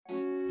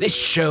This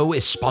show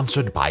is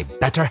sponsored by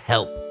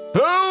BetterHelp.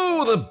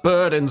 Oh, the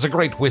burdens a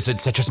great wizard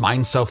such as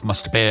myself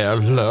must bear,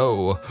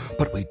 lo.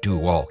 But we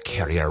do all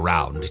carry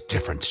around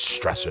different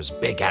stressors,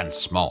 big and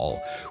small.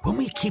 When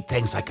we keep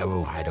things like,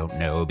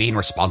 being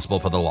responsible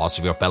for the loss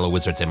of your fellow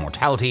wizard's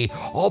immortality,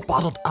 all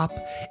bottled up,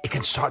 it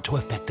can start to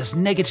affect us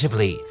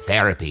negatively.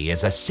 Therapy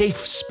is a safe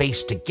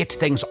space to get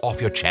things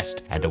off your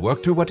chest and to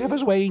work through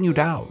whatever's weighing you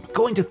down.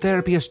 Going to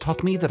therapy has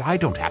taught me that I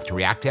don't have to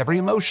react to every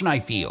emotion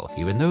I feel,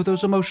 even though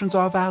those emotions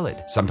are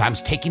valid.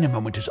 Sometimes taking a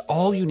moment is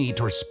all you need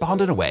to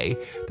respond in a way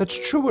that's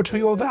truer to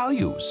your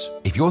values.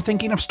 If you're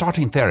thinking of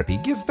starting therapy,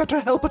 give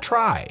BetterHelp a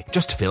try.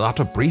 Just fill out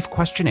a brief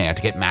questionnaire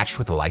to get matched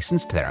with a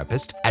licensed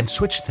therapist and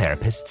switch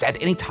therapists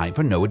at any time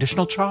for no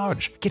additional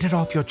charge. Get it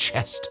off your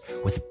chest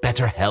with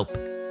BetterHelp.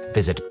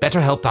 Visit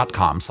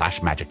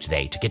betterhelp.com/magic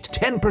today to get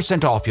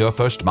 10% off your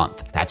first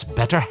month. That's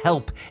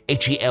BetterHelp,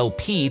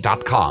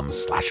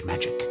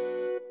 HELP.com/magic.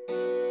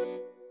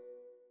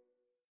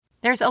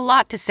 There's a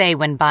lot to say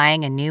when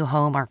buying a new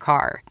home or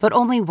car, but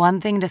only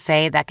one thing to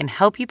say that can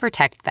help you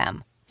protect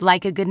them.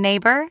 Like a good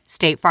neighbor,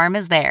 State Farm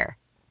is there.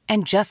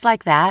 And just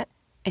like that,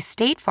 a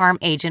State Farm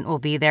agent will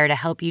be there to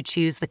help you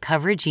choose the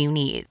coverage you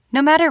need,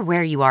 no matter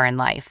where you are in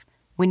life.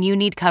 When you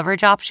need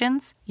coverage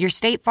options, your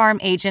State Farm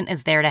agent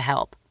is there to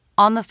help,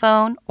 on the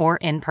phone or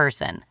in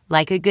person.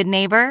 Like a good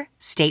neighbor,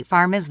 State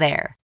Farm is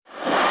there.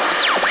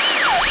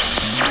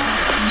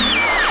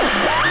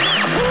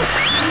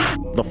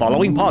 The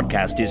following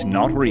podcast is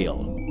not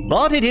real,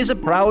 but it is a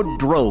proud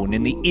drone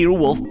in the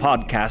Earwolf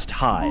podcast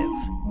hive.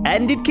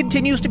 And it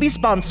continues to be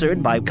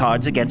sponsored by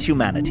Cards Against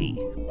Humanity.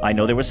 I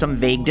know there was some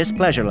vague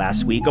displeasure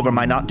last week over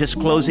my not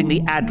disclosing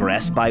the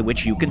address by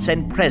which you can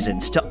send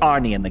presents to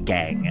Arnie and the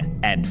gang.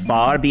 And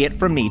far be it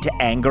from me to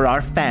anger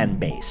our fan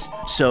base.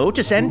 So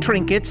to send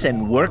trinkets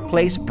and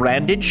workplace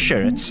branded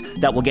shirts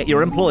that will get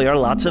your employer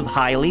lots of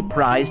highly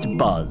prized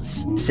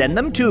buzz. Send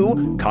them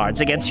to Cards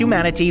Against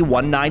Humanity,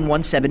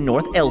 1917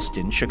 North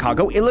Elston,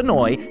 Chicago,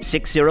 Illinois,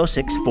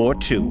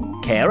 60642.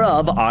 Care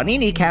of Arnie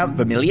Niekamp,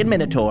 Vermilion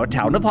Minotaur,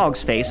 Town of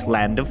Hogsface,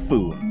 Land of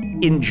Foon.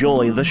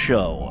 Enjoy the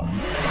show.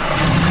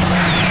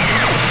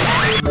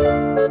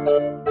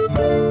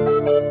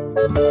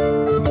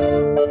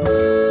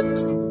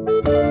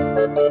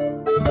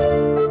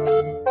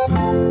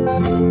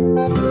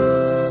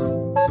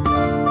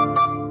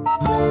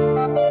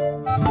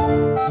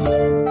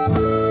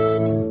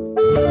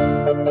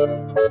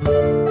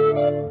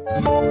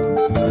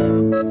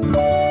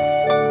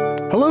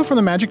 Hello from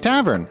the Magic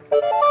Tavern,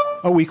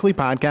 a weekly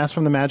podcast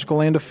from the magical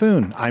land of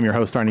Foon. I'm your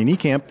host, Arnie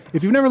Niekamp.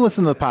 If you've never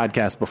listened to the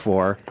podcast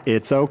before,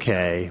 it's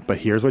okay, but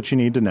here's what you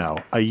need to know.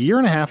 A year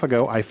and a half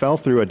ago, I fell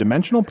through a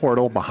dimensional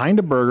portal behind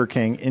a Burger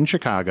King in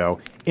Chicago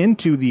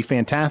into the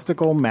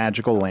fantastical,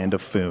 magical land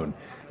of Foon.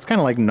 It's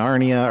kind of like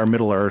Narnia or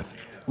Middle-earth.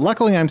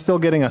 Luckily, I'm still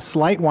getting a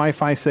slight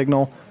Wi-Fi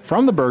signal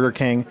from the Burger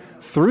King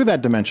through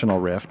that dimensional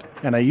rift,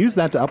 and I use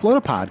that to upload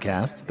a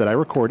podcast that I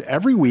record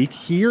every week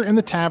here in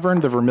the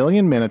tavern, the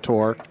Vermilion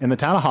Minotaur, in the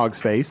town of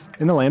Hogsface,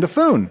 in the land of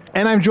Foon.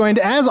 And I'm joined,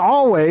 as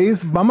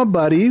always, by my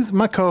buddies,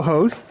 my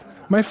co-hosts,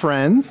 my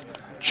friends,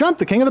 Chunt,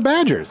 the King of the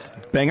Badgers.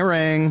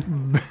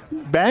 Bangarang.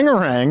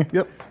 Bangarang?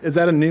 Yep. Is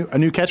that a new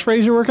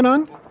catchphrase you're working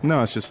on?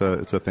 No, it's just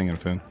a thing in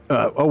Foon.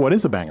 What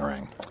is a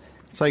bangarang?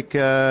 It's like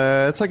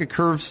a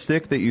curved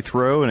stick that you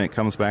throw and it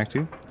comes back to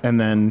you. And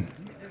then,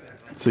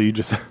 so you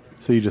just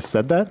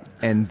said that?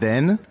 And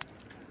then?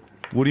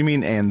 What do you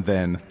mean, and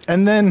then?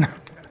 And then,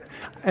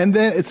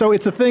 so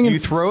it's a thing. You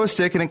throw a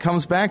stick and it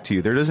comes back to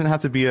you. There doesn't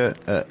have to be a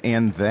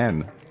and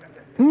then.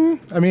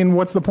 I mean,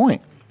 what's the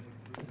point?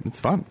 It's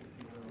fun.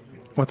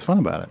 What's fun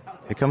about it?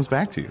 It comes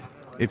back to you.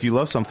 If you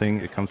love something,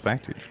 it comes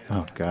back to you.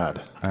 Oh,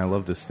 God. I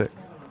love this stick.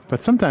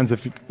 But sometimes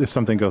if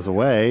something goes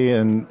away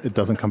and it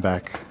doesn't come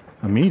back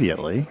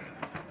immediately,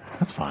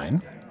 that's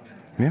fine.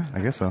 Yeah,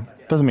 I guess so.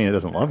 Doesn't mean it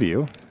doesn't love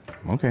you.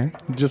 Okay.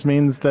 It just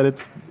means that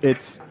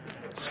it's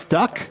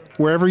stuck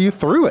wherever you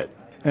threw it,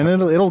 and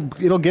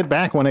it'll get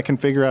back when it can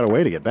figure out a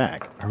way to get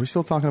back. Are we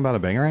still talking about a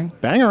bangarang?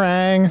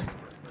 Bangarang.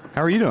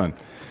 How are you doing?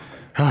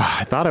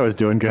 I thought I was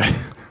doing good,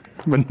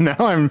 but now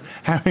I'm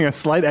having a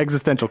slight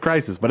existential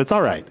crisis. But it's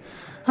all right.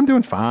 I'm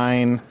doing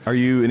fine. Are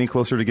you any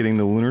closer to getting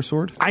the lunar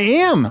sword? I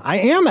am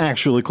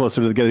actually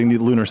closer to getting the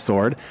lunar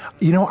sword.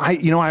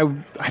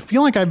 I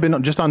feel like I've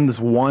been just on this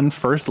one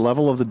first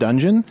level of the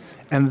dungeon,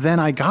 and then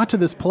I got to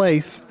this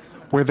place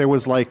where there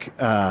was like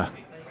a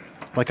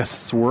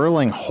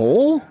swirling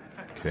hole.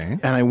 Okay.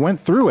 And I went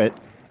through it,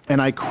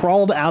 and I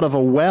crawled out of a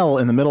well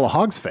in the middle of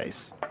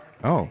Hogsface.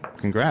 Oh,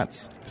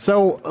 congrats.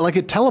 So,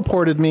 it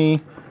teleported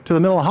me to the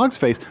middle of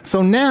Hogsface.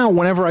 So now,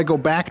 whenever I go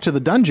back to the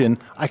dungeon,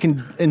 I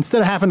can,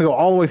 instead of having to go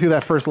all the way through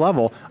that first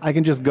level, I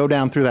can just go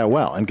down through that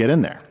well and get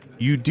in there.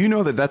 You do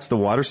know that that's the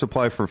water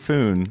supply for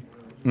Foon,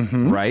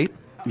 right?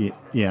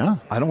 Yeah.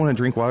 I don't want to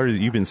drink water that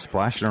you've been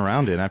splashing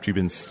around in after you've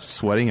been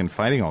sweating and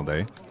fighting all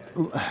day.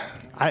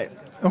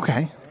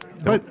 Okay.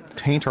 Don't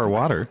taint our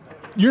water.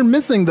 You're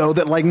missing, though,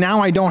 that like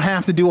now I don't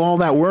have to do all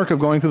that work of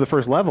going through the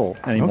first level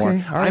anymore.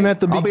 Okay, all right. I'm at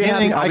the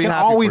beginning. I can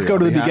always go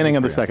to the beginning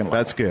of the second level.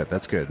 That's good.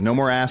 That's good. No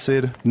more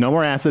acid. No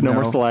more acid. No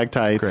more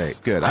stalactites.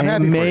 Great. Good. I'm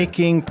happy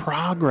making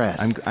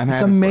progress. I'm it's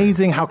happy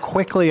amazing how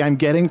quickly I'm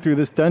getting through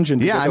this dungeon.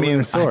 Yeah, I mean,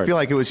 I sword. feel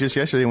like it was just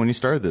yesterday when you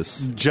started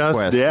this. Just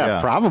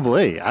quest.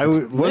 Probably.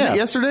 Was it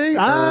yesterday?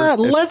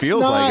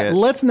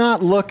 Let's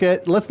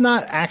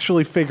not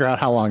actually figure out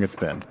how long it's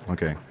been.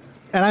 Okay.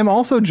 And I'm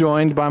also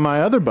joined by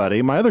my other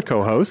buddy, my other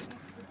co-host,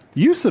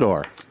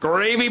 Usador.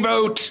 Gravy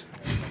boat.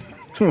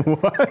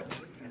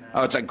 What?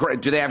 Oh, it's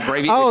do they have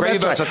gravy? Oh, gravy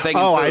that's boat's right. a thing.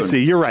 Oh, in food. I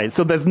see. You're right.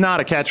 So that's not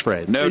a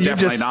catchphrase. No, You're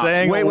definitely just not.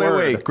 saying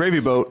Wait. Gravy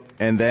boat,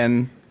 and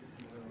then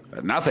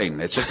Nothing.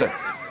 It's just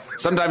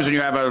sometimes when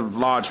you have a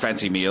large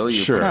fancy meal,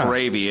 you put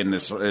gravy in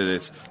this.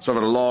 It's sort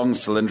of a long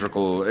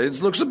cylindrical.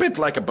 It looks a bit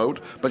like a boat,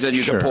 but then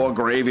you can pour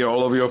gravy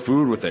all over your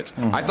food with it.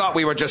 I thought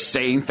we were just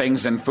saying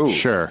things in food.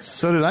 Sure.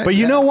 So did I. But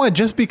you know what?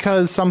 Just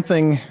because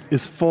something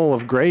is full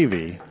of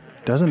gravy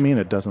doesn't mean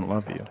it doesn't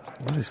love you.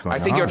 What is going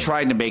on? I think you're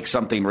trying to make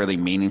something really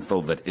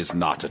meaningful that is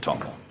not at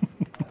all.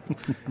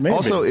 Maybe.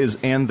 Also,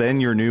 and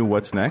then your new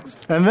what's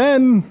next? And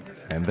then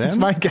it's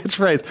my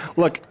catchphrase.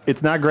 Look,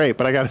 it's not great,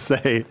 but I got to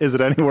say, is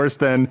it any worse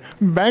than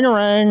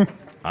bangarang?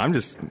 I'm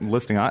just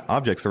listing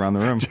objects around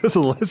the room. Just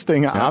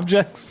listing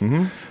objects?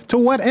 Mm-hmm. To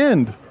what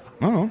end?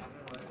 Oh,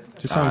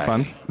 just having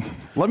fun.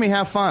 Let me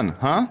have fun,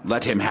 huh?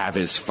 Let him have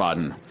his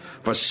fun,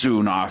 for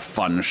soon our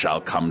fun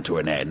shall come to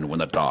an end when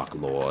the Dark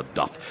Lord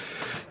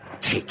doth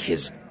take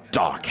his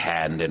dark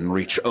hand and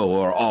reach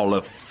o'er all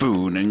of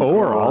Foon and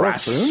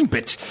grasp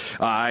it,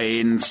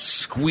 and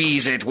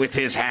squeeze it with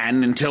his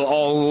hand until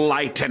all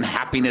light and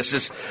happiness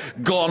is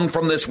gone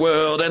from this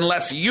world,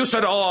 unless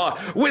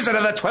Usador, wizard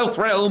of the 12th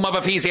realm of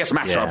Ephesius,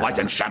 master of light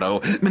and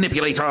shadow,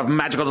 manipulator of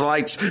magical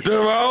delights,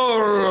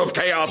 devourer of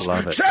chaos,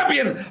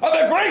 champion of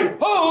the great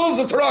halls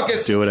of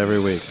Tarakis. Do it every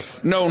week.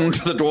 Known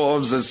to the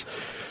dwarves as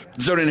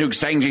Zorinhug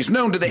Stangis,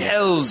 known to the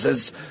elves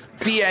as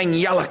Fiang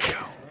Yalak.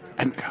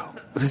 And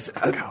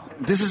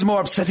this is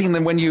more upsetting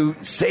than when you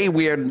say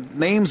weird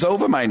names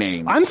over my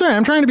name. I'm sorry.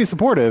 I'm trying to be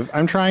supportive.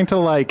 I'm trying to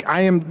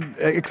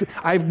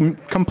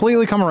I've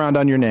completely come around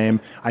on your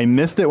name. I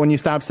missed it when you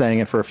stopped saying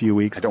it for a few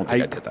weeks. I don't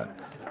think I did that.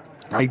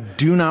 I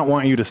do not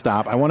want you to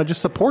stop. I want to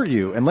just support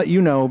you and let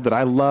you know that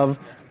I love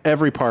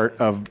every part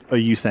of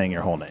you saying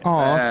your whole name.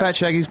 Aw, Fat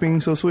Shaggy's being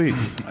so sweet.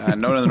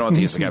 Known in the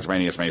Northeast against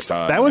Manius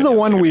Maystar. That was a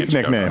 1 week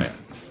nickname.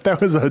 That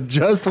was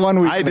just 1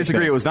 week. I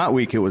disagree. It was not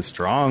weak. It was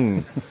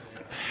strong.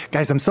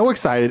 Guys, I'm so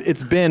excited.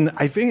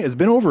 I think it's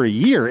been over a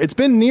year. It's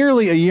been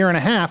nearly a year and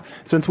a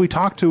half since we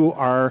talked to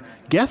our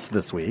guests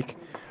this week.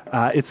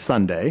 It's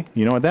Sunday.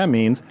 You know what that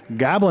means.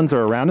 Goblins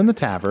are around in the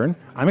tavern.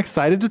 I'm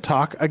excited to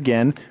talk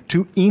again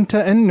to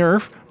Inta and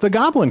Nerf, the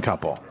goblin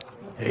couple.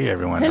 Hey,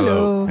 everyone.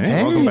 Hello.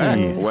 Hey. Welcome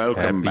back.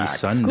 Welcome Happy back.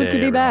 Sunday, Good to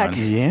be back.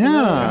 everyone.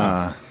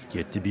 Yeah.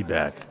 Good to be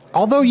back.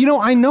 Although,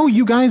 I know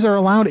you guys are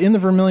allowed in the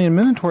Vermilion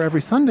Minotaur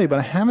every Sunday, but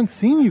I haven't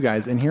seen you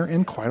guys in here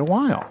in quite a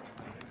while.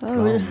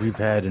 Well, we've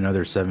had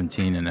another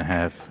 17 and a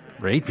half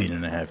or 18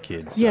 and a half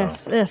kids. So.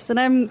 Yes. And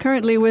I'm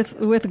currently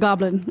with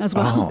Goblin as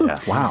well. Oh,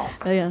 wow.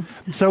 Yeah.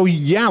 So,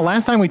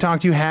 last time we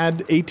talked, you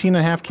had 18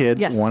 and a half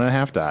kids. Yes.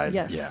 1.5 died.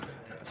 Yes. Yeah.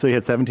 So you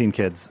had 17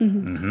 kids.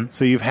 Mm-hmm.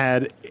 So you've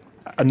had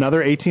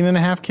another 18 and a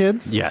half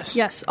kids? Yes.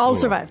 Yes, all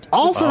survived.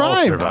 All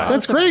survived. survived.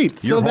 That's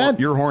great.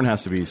 Your horn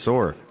has to be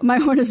sore. My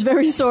horn is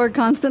very sore,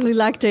 constantly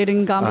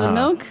lactating goblin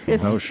milk.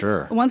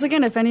 Sure. Once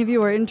again, if any of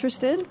you are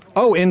interested,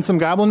 In some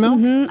goblin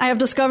milk? I have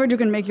discovered you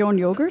can make your own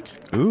yogurt.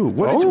 Ooh,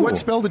 what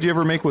spell did you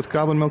ever make with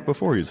goblin milk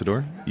before,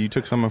 Usador? You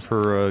took some of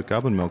her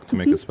goblin milk to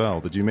make a spell.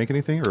 Did you make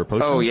anything or a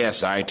potion? Oh,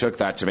 yes, I took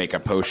that to make a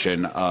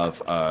potion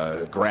of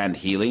grand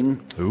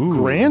healing. Ooh,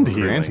 Grand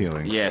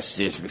healing. Yes,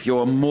 if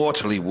you're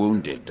mortally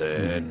wounded,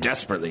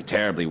 desperately,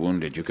 terribly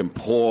wounded, you can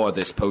pour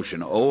this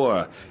potion,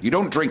 or you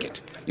don't drink it.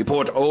 You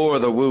pour it over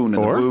the wound,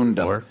 and the wound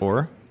does...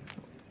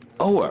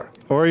 Or?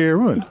 Or your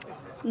wound.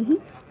 Mm-hmm.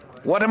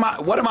 What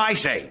am I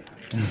saying?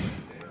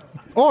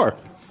 Or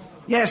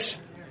Yes,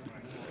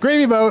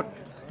 gravy boat.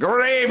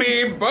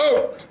 gravy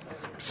boat.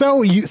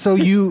 So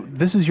you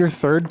this is your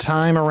third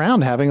time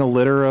around having a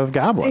litter of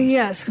goblins.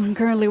 Yes, I'm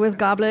currently with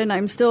Goblin.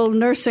 I'm still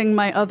nursing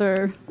my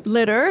other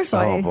litter,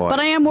 but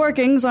I am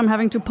working, so I'm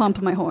having to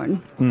pump my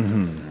horn.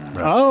 Mm-hmm.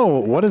 Right. Oh,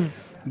 what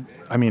is...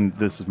 I mean,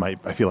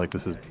 I feel like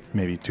this is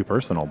maybe too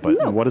personal,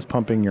 but what is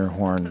pumping your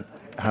horn?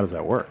 How does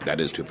that work? That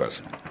is too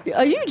personal.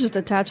 You just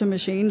attach a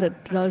machine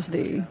that does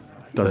the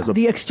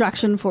the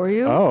extraction for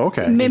you. Oh,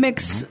 okay.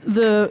 Mimics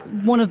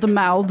one of the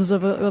mouths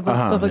of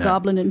a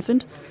goblin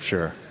infant.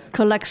 Sure.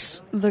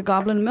 Collects the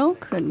goblin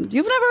milk, and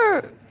you've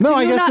never. No, do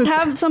I you guess not it's-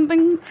 have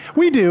something.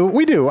 We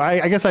do.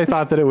 I guess I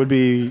thought that it would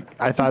be.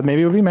 I thought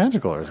maybe it would be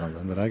magical or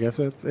something, but I guess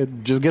it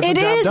just gets the It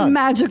job is done.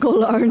 magical,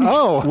 Arnie.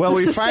 Oh, Well,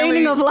 The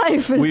sustaining of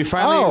life is. We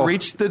finally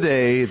reached the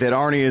day that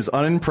Arnie is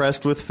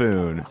unimpressed with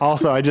Foon.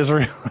 Also, I just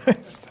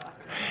realized.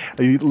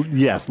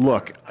 Yes,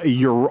 look,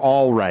 you're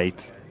all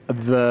right.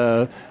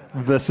 The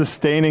the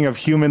sustaining of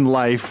human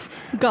life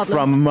Goblin.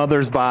 from a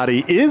mother's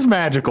body is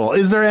magical.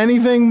 Is there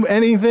anything?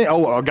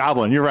 Oh, a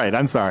goblin. You're right.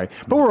 I'm sorry.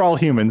 But we're all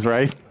humans,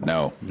 right?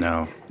 No.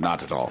 No.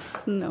 Not at all.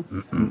 No.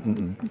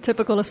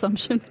 Typical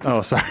assumption.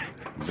 Oh, sorry.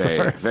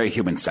 Very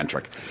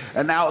human-centric.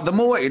 And now, the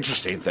more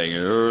interesting thing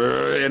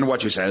in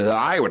what you said that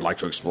I would like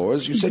to explore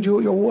is you said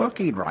you're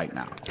working right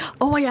now.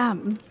 Oh, I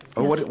am.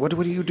 Oh, Yes. what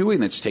are you doing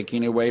that's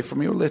taking away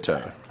from your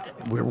litter?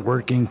 We're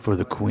working for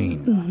the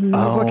queen.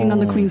 We're working on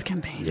the Queen's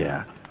campaign.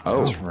 Yeah.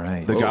 Oh, That's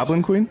right. The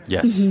Goblin Queen?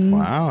 Yes.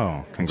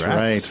 Wow.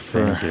 Congrats.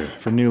 That's right.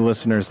 For new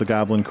listeners, the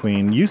Goblin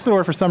Queen.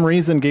 Usador, for some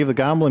reason, gave the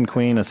Goblin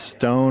Queen a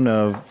stone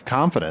of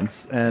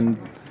confidence, and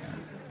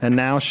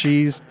now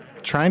she's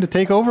trying to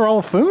take over all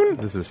of Foon?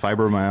 This is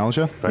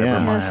fibromyalgia?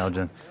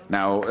 Fibromyalgia.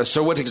 now,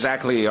 so what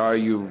exactly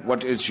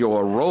what is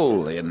your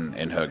role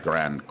in her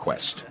grand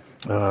quest?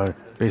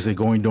 Basically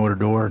going door to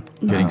door,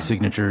 getting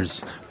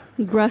signatures,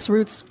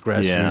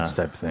 Grassroots.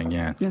 type thing,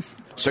 yeah. Yes.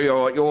 So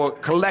you're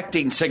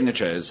collecting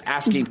signatures,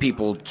 asking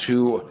people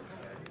to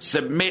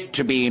submit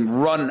to being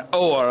run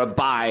over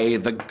by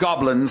the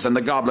goblins and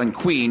the Goblin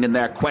Queen in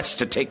their quest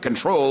to take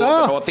control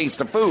of the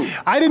northeast of Food.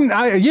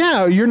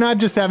 You're not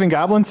just having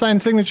goblin sign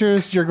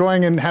signatures. You're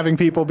going and having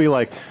people be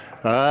like,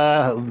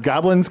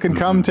 goblins can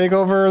come take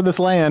over this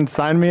land.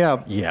 Sign me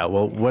up. Yeah,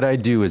 well, what I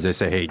do is I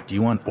say, hey, do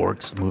you want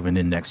orcs moving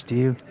in next to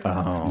you?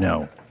 Oh.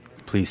 No.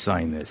 Please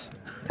sign this.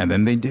 And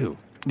then they do.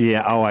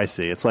 Yeah, I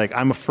see. It's like,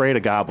 I'm afraid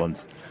of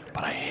goblins,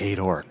 but I hate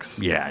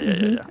orcs.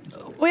 Yeah.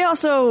 We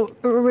also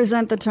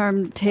resent the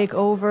term take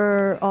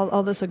over,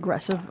 all this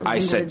aggressive language. I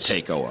said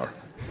take over.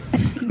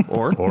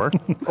 Or.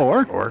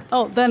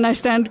 Oh, then I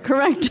stand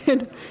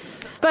corrected.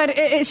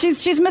 But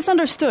she's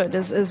misunderstood,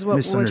 is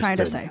what we're trying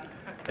to say.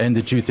 And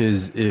the truth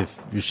is, if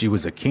she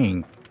was a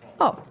king,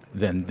 Oh,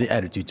 then the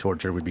attitude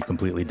towards her would be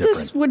completely different.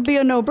 this would be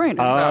a no-brainer.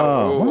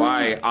 Oh,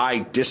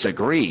 I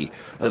disagree.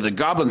 The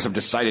goblins have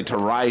decided to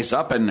rise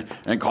up and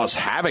cause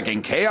havoc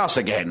and chaos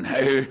again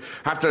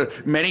after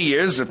many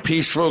years of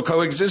peaceful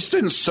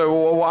coexistence.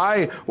 So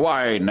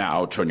why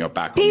now turn your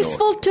back on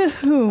Peaceful to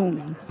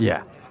whom?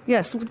 Yeah.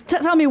 Yes.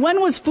 Tell me,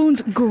 when was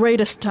Foon's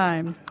greatest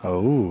time?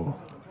 Oh,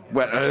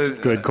 Well,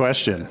 good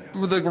question.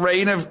 the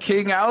reign of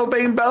King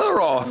Albane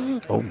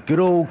Belleroth. Oh, good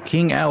old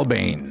King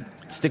Albane.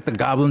 Stick the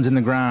goblins in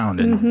the ground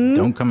and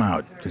don't come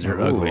out because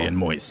you're ugly and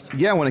moist.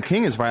 Yeah, when a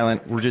king is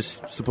violent, we're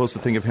just supposed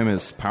to think of him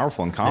as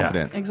powerful and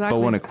confident. Yeah, exactly.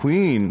 But when a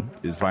queen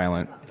is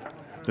violent...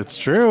 That's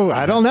true.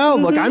 I don't know.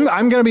 Look, I'm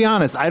going to be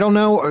honest. I don't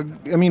know.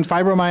 I mean,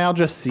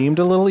 fibromyalgia seemed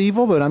a little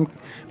evil, but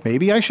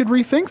maybe I should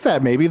rethink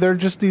that. Maybe they're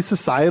just these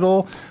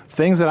societal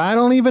things that I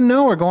don't even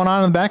know are going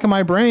on in the back of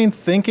my brain,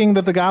 thinking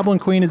that the Goblin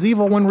Queen is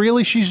evil when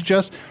really she's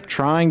just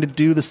trying to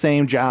do the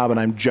same job,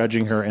 and I'm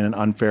judging her in an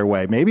unfair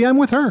way. Maybe I'm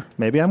with her.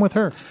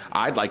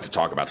 I'd like to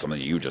talk about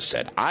something you just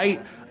said.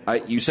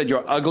 You said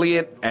you're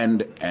ugly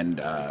and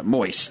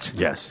moist.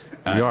 Yes,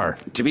 we are.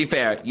 To be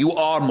fair, you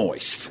are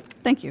moist.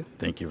 Thank you.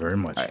 Thank you very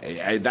much.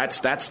 That's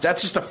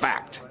just a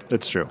fact.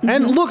 That's true.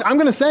 And look, I'm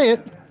going to say it.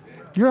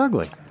 You're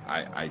ugly.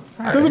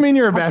 Doesn't mean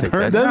you're a bad.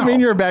 Doesn't mean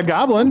you're a bad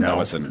goblin. No,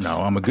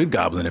 I'm a good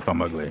goblin if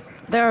I'm ugly.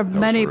 There are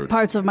many rude.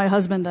 parts of my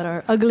husband that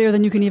are uglier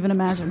than you can even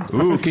imagine.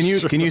 Ooh, can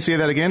you say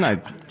that again? I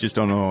just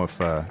don't know if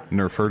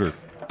Nerf heard her.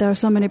 There are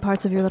so many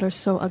parts of you that are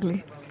so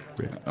ugly.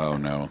 Oh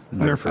no,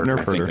 Nerf I think her.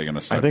 they're going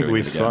to start. I think doing we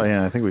it saw.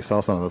 again. Yeah, I think we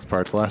saw some of those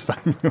parts last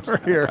time we were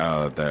here.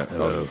 Oh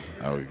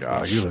Oh,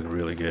 gosh. you look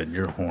really good.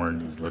 Your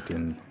horn is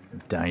looking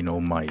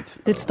dynamite.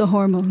 It's the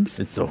hormones.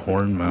 It's the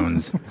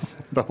hormones.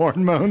 The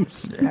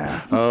hormones.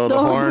 Yeah. Oh, the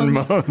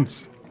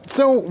hormones.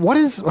 So, what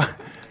is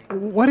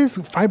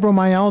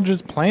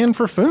fibromyalgia's plan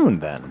for Foon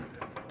then?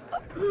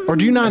 Or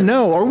do you not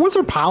know? Or what's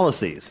her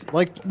policies?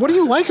 Like, what do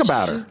you like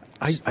about her?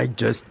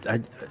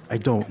 I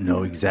don't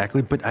know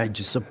exactly, but I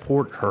just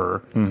support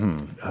her.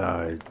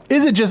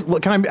 Is it just?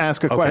 Look, can I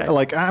ask a question? Okay.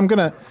 Like, I'm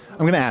gonna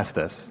ask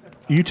this.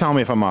 You tell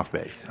me if I'm off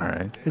base. All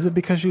right. Is it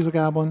because she's a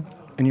goblin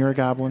and you're a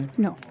goblin?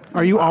 No.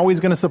 Are you always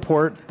going to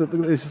support?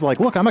 It's just like,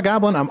 look, I'm a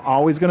goblin. I'm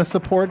always going to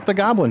support the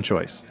goblin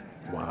choice.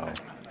 Wow.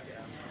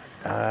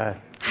 All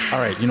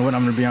right. You know what?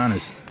 I'm going to be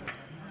honest.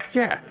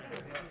 Yeah.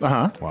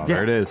 Wow, Yeah.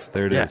 there it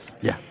is.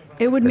 Yeah.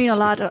 It would mean a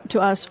lot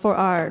to us for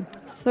our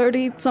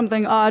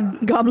 30-something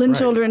odd goblin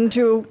children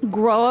to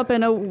grow up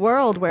in a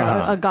world where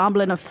a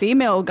goblin, a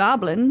female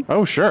goblin,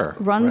 Oh, sure.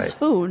 runs Right.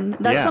 Foon.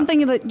 That's Yeah.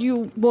 something that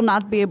you will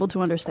not be able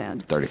to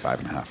understand. 35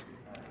 and a half.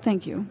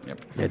 Thank you.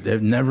 Yeah.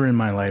 Never in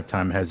my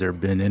lifetime has there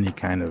been any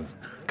kind of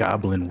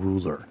goblin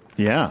ruler.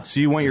 Yeah. So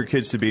you want your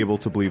kids to be able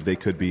to believe they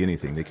could be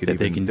anything. They could That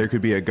they can- there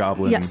could be a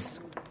goblin Yes.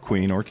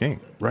 queen or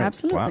king. Right.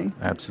 Absolutely. Wow.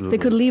 Absolutely.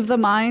 They could leave the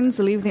mines,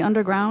 leave the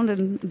underground,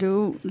 and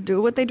do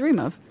what they dream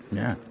of.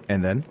 Yeah.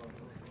 And then?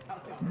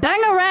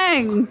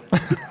 Bangarang!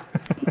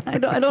 I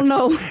don't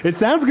know. It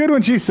sounds good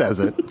when she says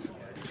it.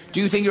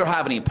 Do you think you'll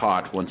have any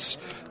part once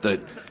the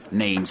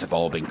names have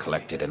all been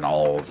collected and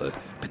all the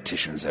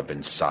petitions have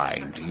been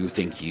signed? Do you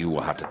think you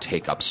will have to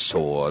take up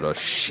sword or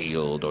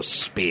shield or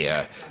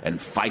spear and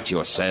fight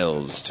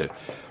yourselves to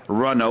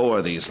run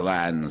over these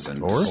lands and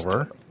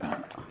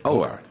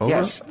Or.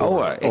 Yes,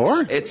 or.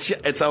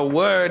 It's a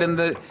word in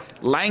the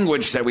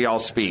language that we all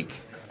speak.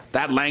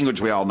 That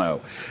language we all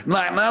know.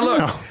 Now look.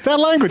 No, that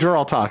language we're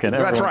all talking.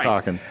 That's right.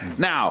 Talking.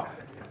 Now,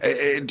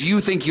 do you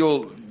think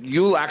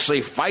you'll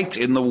actually fight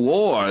in the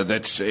war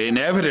that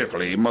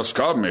inevitably must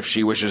come if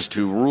she wishes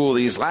to rule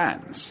these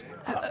lands?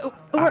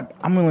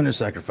 I'm willing to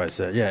sacrifice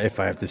that. Yeah, if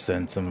I have to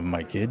send some of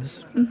my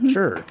kids,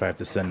 sure. If I have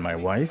to send my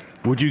wife,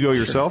 would you go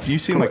yourself? You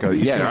seem like a Are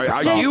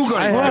you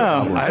going to?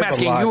 I'm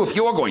asking you if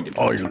you're going to.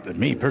 Oh,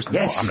 me personally?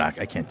 Yes. No,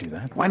 I can't do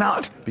that. Why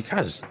not?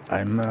 Because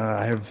I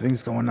have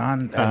things going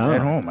on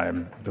at home.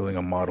 I'm building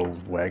a model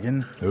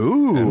wagon.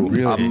 Ooh,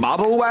 really? A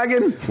model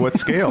wagon? What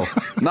scale?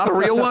 Not a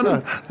real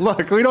one?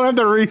 Look, we don't have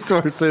the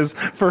resources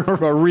for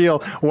a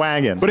real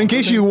wagon. But in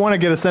case you want to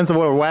get a sense of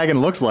what a wagon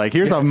looks like,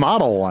 here's a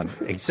model one.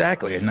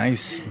 Exactly, a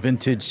nice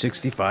vintage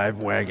 65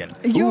 wagon.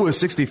 Ooh, a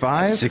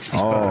 65?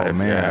 65. Oh,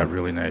 man. Yeah,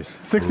 really nice.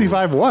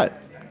 65 what?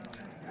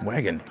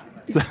 Wagon.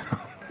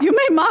 You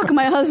may mock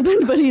my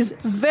husband, but he's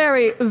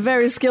very,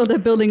 very skilled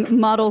at building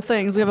model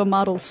things. We have a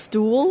model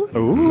stool.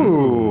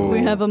 Ooh. We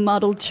have a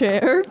model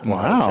chair.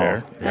 Wow.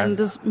 Yeah. And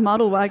this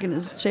model wagon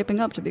is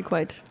shaping up to be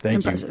quite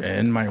impressive. You.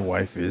 And my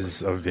wife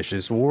is a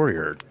vicious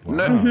warrior.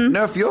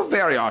 Nerf, you're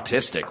very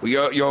artistic.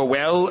 You're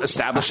well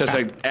established as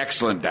an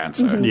excellent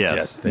dancer.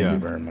 Yes. Thank you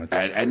very much.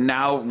 And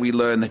now we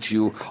learn that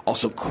you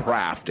also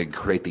craft and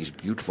create these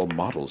beautiful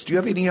models. Do you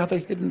have any other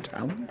hidden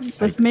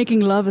talents? With making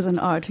love as an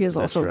art, he is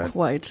also right.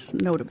 quite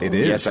notable. It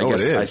is. Yes,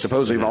 I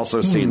suppose we've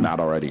also seen that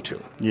already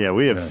too. Yeah,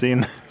 we have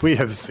seen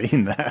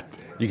that.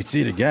 You can see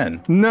it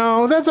again.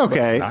 No, that's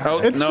okay.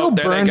 It's still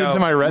burned into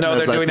my retinas. No,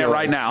 they're doing it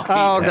right now.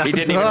 Oh, he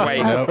didn't even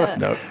wait.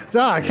 No.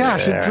 Oh,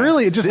 gosh,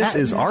 This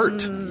is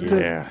art.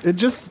 Yeah.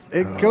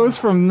 It goes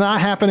from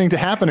not happening to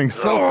happening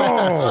so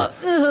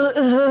fast.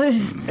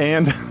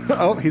 And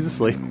he's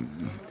asleep.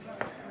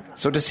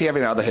 So does he have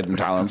any other hidden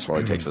talents while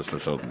he takes his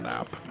little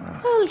nap?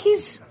 Well,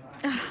 he's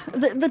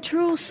the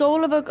true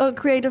soul of a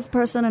creative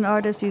person, an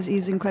artist.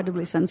 He's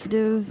incredibly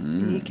sensitive.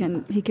 He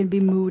can be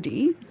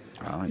moody.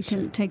 He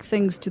can take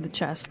things to the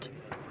chest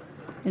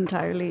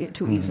entirely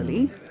too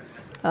easily.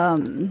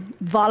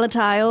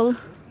 Volatile.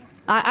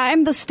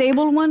 I'm the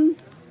stable one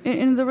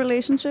in the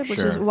relationship, which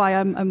is why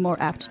I'm more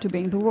apt to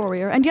being the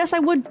warrior. And yes, I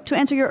would, to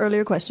answer your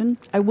earlier question,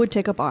 I would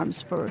take up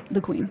arms for the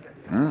queen.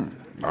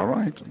 All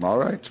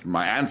right.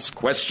 My aunt's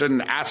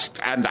question asked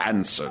and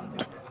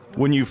answered.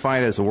 When you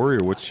fight as a warrior,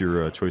 what's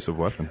your choice of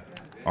weapon?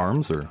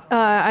 Arms or?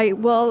 I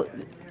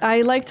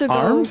like to go...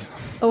 Arms?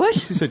 Oh, what?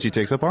 She said she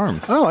takes up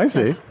arms. Oh, I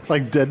see.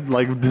 Like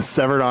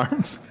severed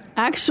arms?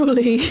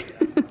 Actually,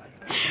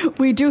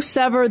 we do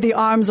sever the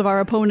arms of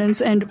our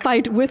opponents and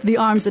fight with the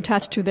arms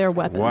attached to their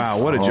weapons.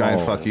 Wow, what a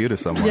giant fuck you to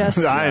someone.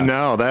 Yes. I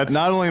know. That's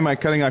Not only am I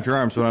cutting off your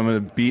arms, but I'm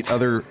going to beat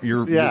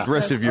the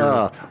rest of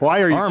your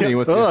why are you army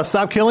with you.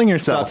 Stop killing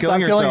yourself. Stop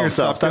killing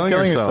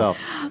yourself.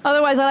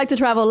 Otherwise, I like to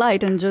travel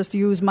light and just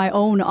use my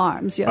own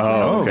arms. Yes, we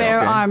have bare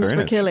arms Very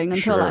for nice. killing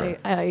until Sure.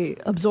 I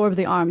absorb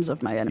the arms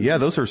of my enemies. Yeah,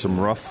 those are some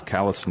rough,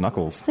 calloused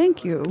knuckles.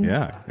 Thank you.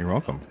 Yeah, you're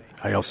welcome.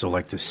 I also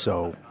like to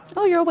sew.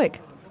 Oh, you're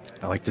awake.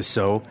 I like to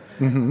sew.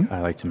 I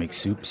like to make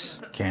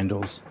soups,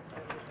 candles.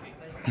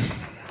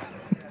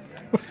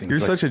 You're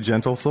such a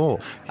gentle soul.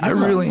 I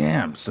really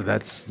am. So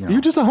that's...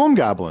 You're just a home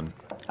goblin.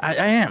 I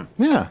am.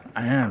 Yeah.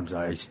 I am.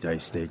 I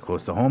stay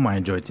close to home. I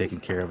enjoy taking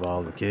care of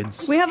all the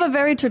kids. We have a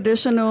very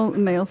traditional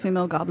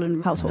male-female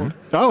goblin household.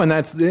 Oh,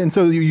 and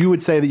so you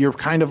would say that you're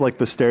kind of like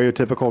the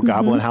stereotypical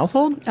goblin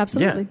household?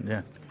 Absolutely.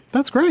 Yeah.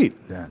 That's great.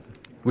 Yeah.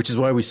 Which is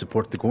why we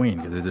support the queen,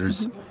 because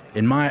there's,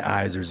 in my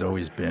eyes, there's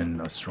always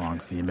been a strong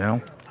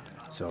female.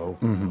 So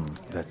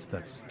that's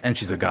and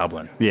she's a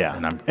goblin. Yeah.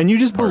 And you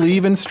just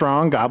believe in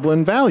strong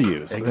goblin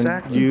values.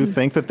 Exactly. And you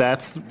think that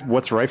that's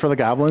what's right for the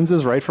goblins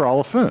is right for all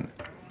of Foon.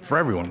 for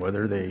everyone,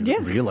 whether they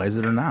realize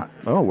it or not.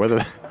 Oh,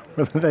 whether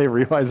they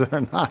realize it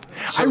or not.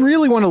 So, I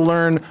really want to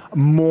learn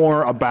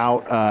more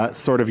about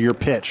sort of your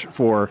pitch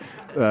for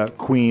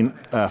Queen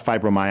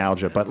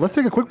Fibromyalgia. But let's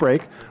take a quick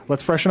break.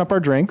 Let's freshen up our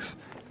drinks,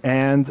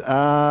 and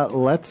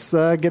let's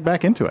get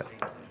back into it.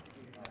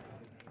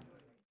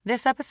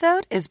 This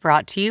episode is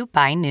brought to you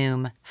by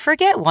Noom.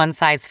 Forget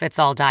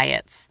one-size-fits-all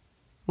diets.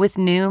 With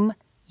Noom,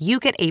 you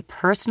get a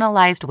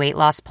personalized weight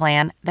loss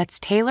plan that's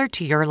tailored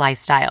to your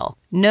lifestyle.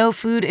 No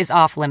food is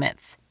off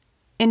limits.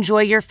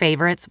 Enjoy your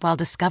favorites while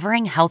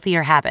discovering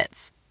healthier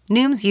habits.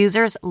 Noom's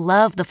users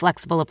love the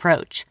flexible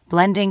approach,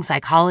 blending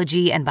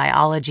psychology and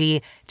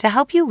biology to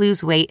help you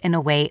lose weight in a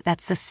way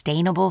that's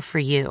sustainable for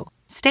you.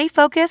 Stay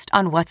focused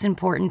on what's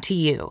important to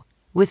you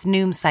with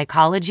Noom's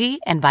psychology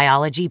and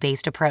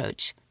biology-based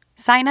approach.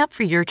 Sign up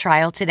for your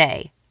trial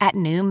today at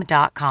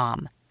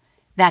Noom.com.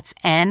 That's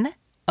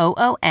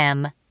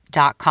NOOM.com.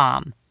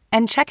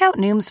 And check out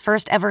Noom's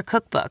first ever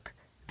cookbook,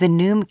 The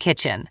Noom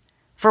Kitchen,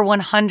 for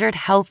 100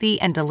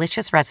 healthy and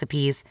delicious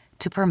recipes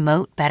to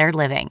promote better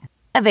living.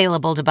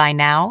 Available to buy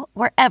now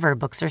wherever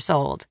books are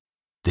sold.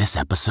 This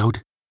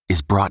episode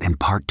is brought in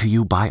part to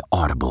you by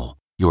Audible,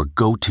 your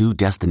go-to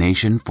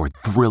destination for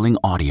thrilling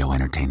audio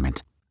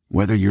entertainment.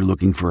 Whether you're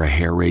looking for a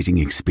hair-raising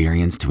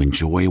experience to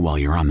enjoy while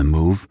you're on the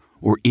move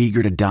or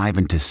eager to dive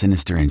into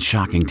sinister and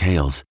shocking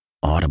tales,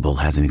 Audible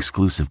has an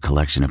exclusive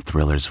collection of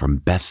thrillers from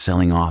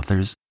best-selling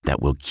authors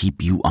that will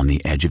keep you on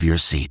the edge of your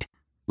seat.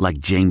 Like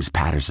James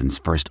Patterson's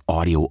first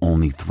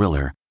audio-only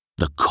thriller,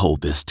 The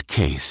Coldest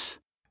Case.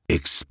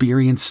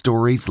 Experience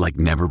stories like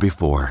never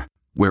before,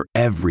 where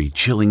every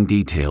chilling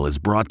detail is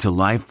brought to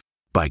life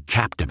by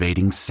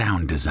captivating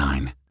sound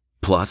design.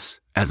 Plus,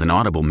 as an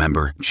Audible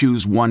member,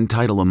 choose one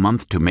title a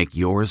month to make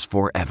yours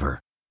forever.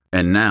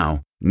 And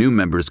now, new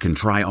members can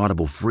try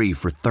Audible free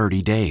for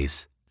 30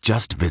 days.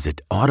 Just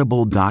visit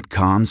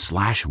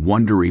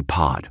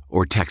audible.com/WonderyPod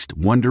or text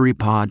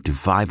WonderyPod to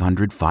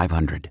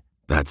 500-500.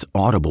 That's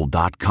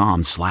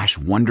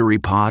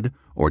audible.com/WonderyPod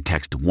or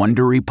text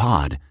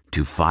WonderyPod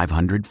to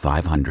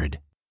 500-500.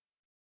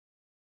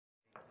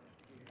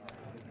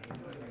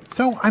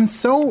 So I'm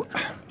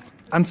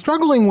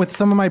struggling with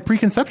some of my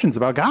preconceptions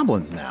about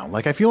goblins now.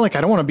 Like, I feel like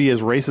I don't want to be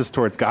as racist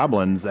towards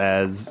goblins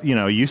as,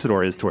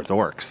 Usador is towards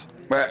orcs.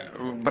 But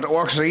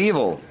orcs are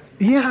evil.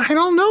 Yeah, I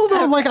don't know,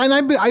 though. Like, and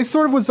I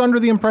sort of was under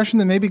the impression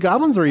that maybe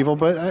goblins are evil,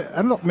 but I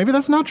don't know. Maybe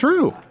that's not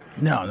true.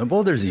 No,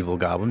 well, there's evil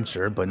goblins,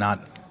 sure, but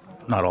not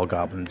all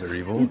goblins are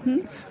evil. Mm-hmm.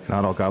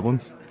 Not all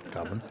goblins?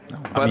 Goblin? No.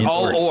 But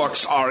all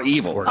orcs are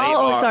evil.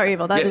 All orcs are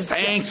evil.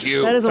 Thank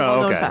you. That is a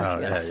well-known okay. fact. Oh,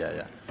 Yes.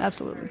 yeah.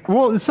 Absolutely.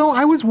 Well, so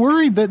I was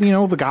worried that,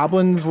 the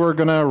goblins were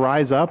going to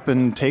rise up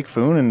and take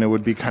Foon, and it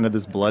would be kind of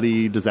this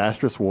bloody,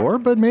 disastrous war,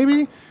 but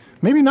maybe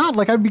not.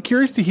 Like, I'd be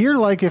curious to hear,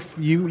 like, if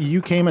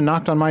you came and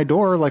knocked on my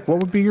door, like, what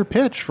would be your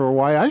pitch for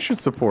why I should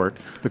support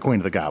the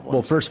Queen of the Goblins?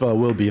 Well, first of all, it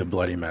will be a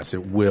bloody mess.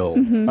 It will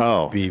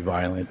be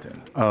violent.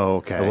 And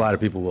okay. a lot of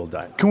people will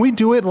die. Can we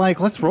do it, like,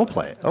 let's role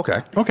play it?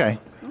 Okay. Okay.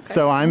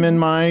 So I'm in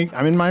my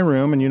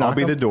room, and you knock I'll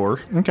be on- the door.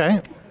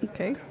 Okay.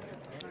 Okay.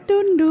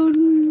 Dun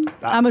dun.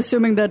 I'm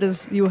assuming that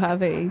is you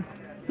have a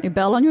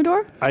bell on your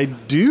door? I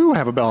do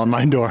have a bell on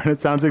my door, and it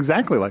sounds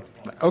exactly like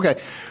that. Okay.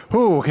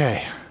 Ooh,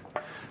 okay.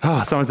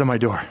 Oh, someone's at my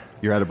door.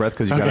 You're out of breath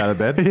because you got out of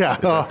bed? Yeah.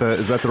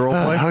 Is that the role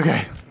play?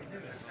 Okay.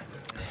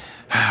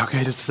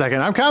 Okay, just a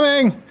second. I'm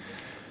coming.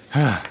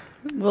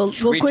 We'll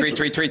Tweet, quick-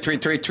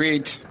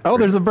 tweet. Oh,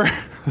 there's a bird.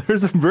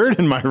 There's a bird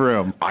in my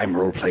room. I'm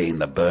role-playing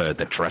the bird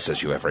that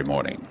dresses you every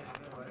morning.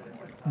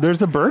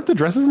 There's a bird that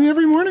dresses me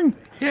every morning?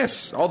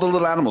 Yes, all the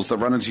little animals that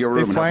run into your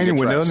They room and fly help in you your get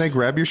window and dressed. they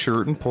grab your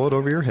shirt and pull it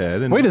over your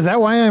head. And Wait, is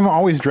that why I'm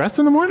always dressed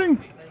in the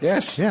morning?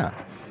 Yes. Yeah.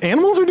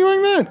 Animals are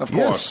doing that? Of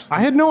course.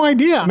 I had no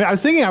idea. I mean, I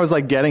was thinking I was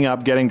like getting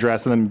up, getting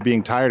dressed, and then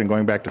being tired and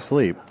going back to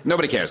sleep.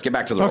 Nobody cares. Get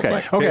back to the Okay.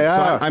 role play. Okay.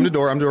 So I'm the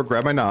door.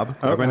 Grab my knob.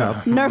 Grab my knob.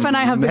 Nerf and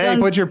I have Hey,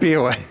 begun. put your pee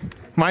away.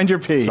 Mind your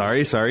pee.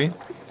 Sorry.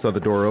 So the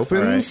door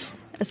opens.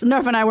 So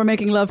Nerf and I were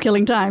making love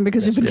killing time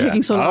because you've been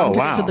taking so long Oh, to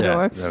wow. get to the Yeah,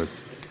 door. that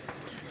was...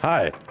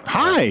 Hi.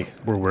 Hi.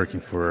 We're working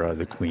for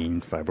the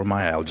Queen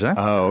Fibromyalgia.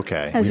 Oh,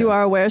 okay. As you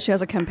are aware, she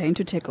has a campaign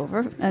to take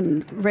over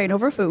and reign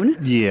over Foon.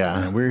 Yeah.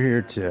 And we're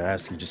here to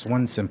ask you just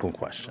one simple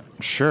question.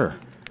 Sure.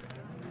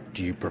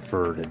 Do you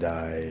prefer to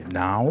die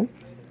now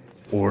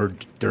or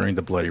during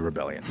the Bloody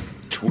Rebellion?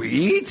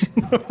 Tweet?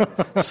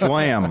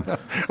 Slam.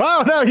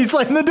 Oh, no, he's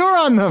letting the door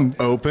on them.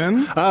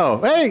 Open. Oh,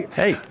 hey.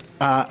 Hey.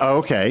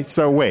 Okay,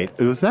 so wait,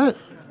 was that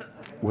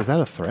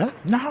a threat?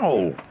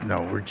 No,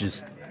 we're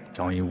just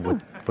telling you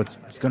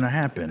what's going to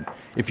happen.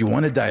 If you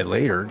want to die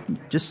later,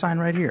 just sign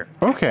right here.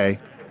 Okay.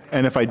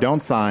 And if I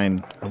don't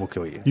sign, And we'll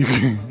kill you.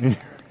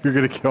 you're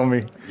going to kill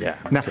me? Yeah.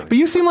 Now, but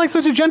you seem like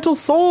such a gentle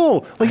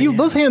soul. Like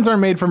those hands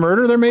aren't made for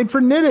murder, they're made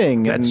for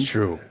knitting. That's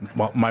true.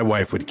 Well, my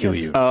wife would kill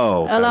you.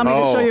 Oh. Allow me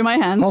to show you my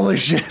hands. Holy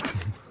shit.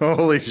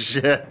 Holy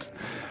shit.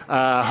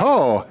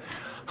 Huh.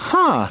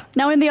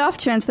 Now, in the off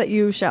chance that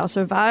you shall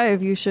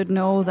survive, you should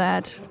know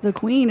that the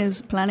Queen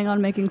is planning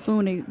on making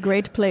Foon a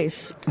great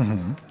place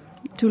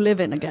to live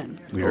in again.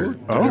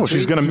 Oh,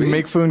 she's going to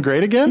make Foon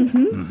great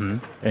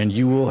again? And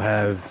you will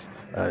have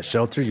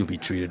shelter. You'll be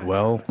treated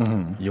well.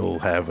 You'll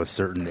have a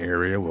certain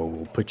area where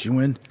we'll put you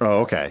in.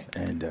 Oh, okay.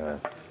 And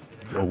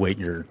await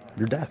your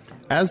death.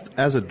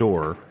 As a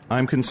door,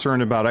 I'm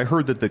concerned about. I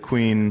heard that the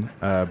Queen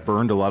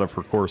burned a lot of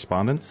her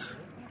correspondence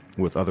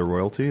with other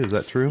royalty. Is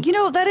that true? You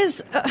know, that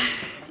is...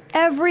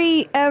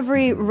 Every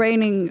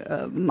reigning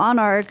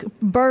monarch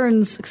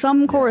burns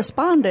some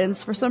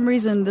correspondence. For some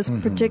reason, this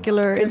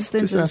particular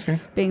instance just is asking.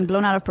 being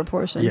blown out of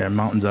proportion. Yeah,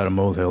 mountains out of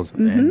molehills.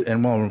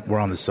 And while we're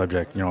on the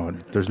subject,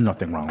 there's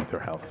nothing wrong with her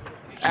health.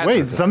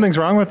 Wait, something's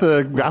wrong with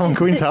the Goblin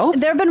Queen's health?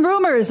 There have been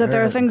rumors that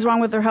there are things wrong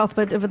with her health,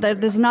 but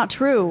that is not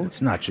true.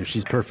 It's not true.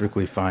 She's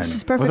perfectly fine.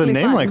 She's perfectly With a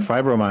name fine. like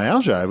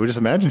fibromyalgia, I would just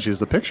imagine she's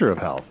the picture of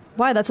health.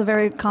 Why? That's a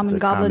very common It's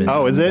a goblin.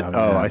 common- Oh, is it? Yeah.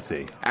 Oh, I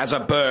see. As a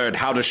bird,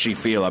 how does she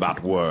feel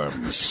about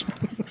worms?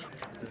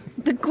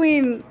 The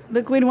queen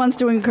wants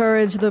to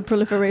encourage the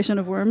proliferation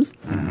of worms.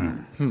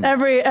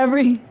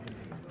 Every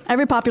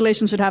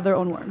population should have their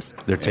own worms.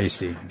 They're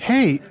tasty.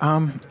 Hey,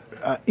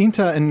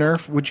 Inta and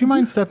Nerf, would you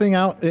mind stepping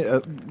out,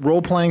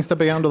 role-playing,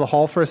 stepping out into the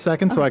hall for a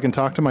second so I can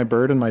talk to my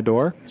bird and my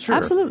door? Sure.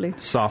 Absolutely.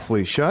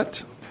 Softly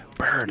shut.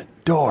 Bird,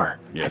 door.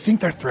 Yes. I think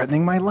they're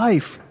threatening my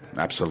life.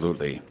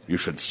 Absolutely. You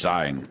should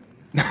sign.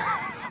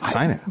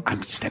 sign it.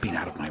 I'm stepping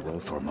out of my role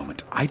for a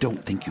moment. I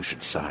don't think you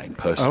should sign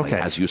personally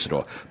as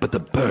Usador, but the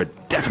bird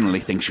definitely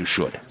thinks you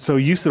should. So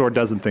Usador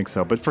doesn't think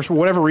so, but for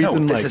whatever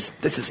reason, No, this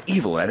is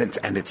evil, and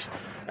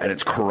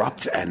it's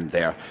corrupt, and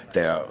they're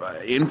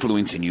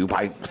influencing you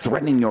by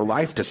threatening your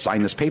life to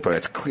sign this paper.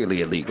 It's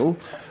clearly illegal.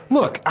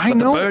 Look, but I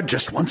know the bird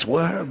just wants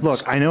words.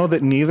 Look, I know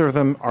that neither of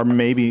them are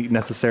maybe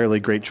necessarily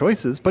great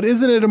choices, but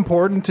isn't it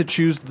important to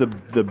choose the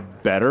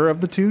better of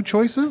the two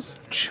choices?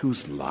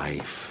 Choose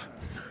life.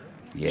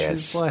 Yes.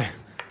 Choose life.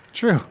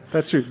 True.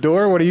 That's true.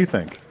 Door, what do you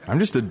think? I'm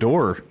just a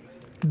door.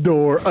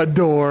 A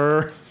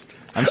door.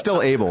 I'm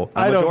still able.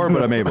 I'm a door,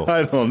 but I'm able.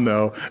 I don't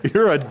know.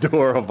 You're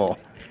adorable.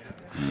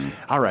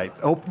 All right.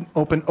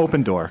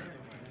 Open door.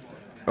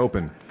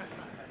 Open.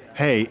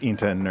 Hey,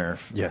 Inta and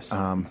Nerf. Yes.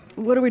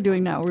 What are we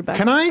doing now? Are we back?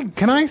 Can I?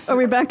 Are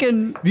we back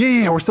in?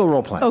 Yeah, we're still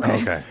role playing.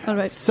 Okay. All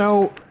right.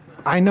 So,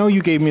 I know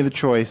you gave me the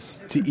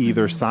choice to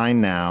either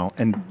sign now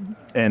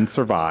and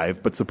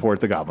survive, but support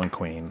the Goblin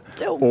Queen,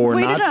 or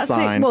we not did not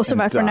sign. We'll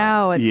survive and for die.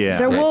 now. And Yeah.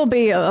 there will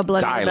be a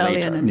blood Die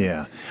rebellion. later. And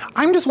Yeah.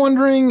 I'm just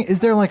wondering, is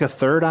there like a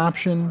third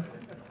option?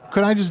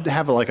 Could I just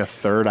have like a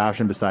third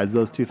option besides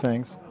those two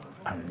things?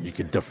 You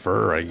could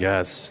defer, I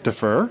guess.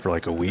 Defer? For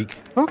like a week.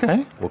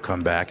 Okay. We'll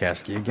come back,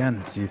 ask you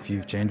again, see if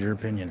you've changed your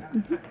opinion.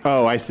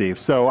 Oh, I see.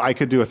 So I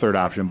could do a third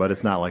option, but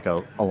it's not like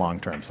a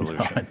long-term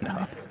solution.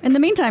 No. In the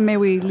meantime, may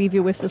we leave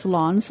you with this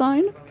lawn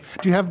sign?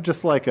 Do you have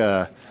just like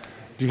a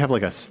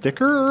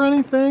sticker or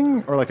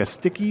anything? Or like a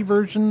sticky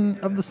version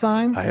of the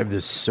sign? I have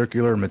this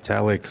circular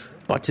metallic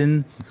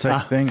button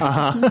type thing.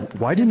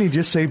 Why didn't he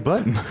just say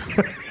button?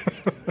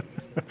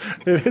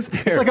 It is.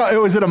 It's like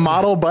was it a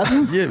model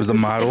button? Yeah, it was a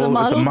model.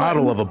 It's a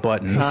model of a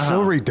button. It's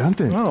so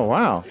redundant. Oh,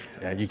 wow.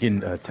 Yeah, you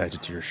can attach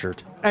it to your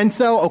shirt. And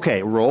so,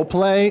 okay, role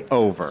play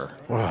over.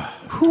 Wow.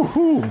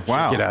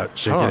 Shake it out.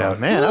 Shake it out.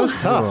 Man, that was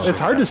tough. It's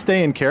hard to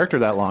stay in character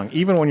that long,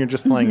 even when you're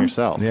just playing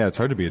yourself. Yeah, it's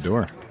hard to be a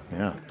door.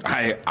 Yeah.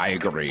 I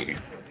agree.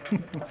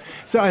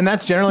 So, and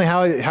that's generally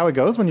how it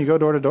goes when you go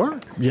door to door?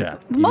 Yeah.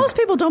 Most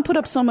people don't put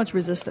up so much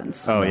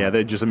resistance. Oh, yeah,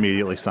 they just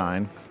immediately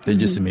sign. They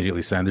just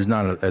immediately sign. There's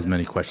not as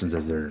many questions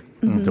as there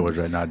was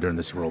right now during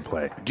this role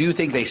play. Do you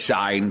think they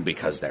sign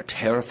because they're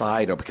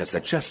terrified or because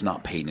they're just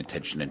not paying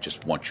attention and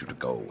just want you to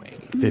go away?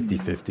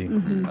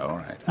 50-50. All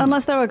right.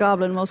 Unless they're a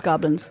goblin, most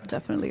goblins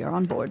definitely are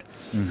on board.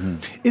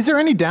 Is there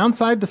any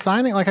downside to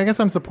signing? Like, I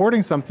guess I'm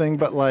supporting something,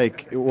 but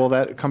like, will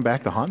that come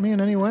back to haunt me in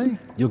any way?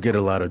 You'll get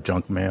a lot of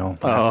junk mail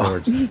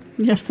afterwards.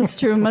 Yes, that's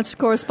true. Much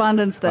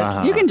correspondence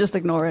that you can just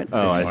ignore it.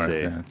 Oh, I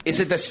see. Yeah.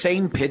 Is it the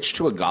same pitch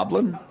to a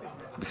goblin?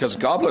 Because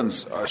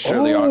goblins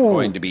surely aren't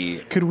going to be...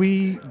 Could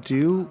we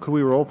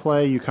role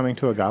play you coming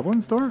to a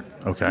goblin's door?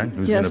 Okay.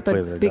 Who's Yes, gonna play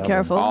but the be goblin?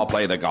 careful. I'll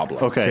play the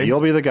goblin. Okay, you'll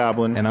be the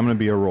goblin. And I'm going to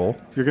be a roll.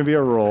 You're going to be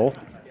a roll.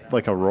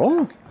 Like a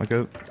roll? Like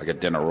a Like a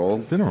dinner roll.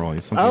 dinner roll.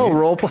 Something Oh,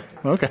 role play.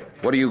 Okay.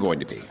 What are you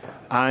going to be?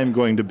 I'm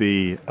going to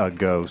be a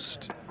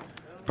ghost.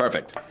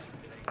 Perfect.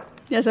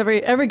 Yes,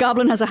 every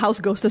goblin has a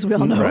house ghost, as we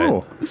all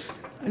know. Oh.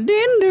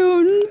 Din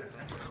doon.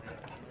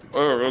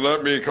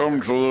 Let me come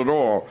to the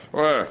door.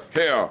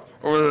 Here.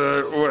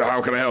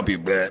 How can I help you?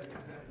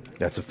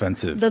 That's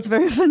offensive. That's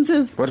very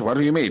offensive. What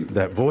do you mean?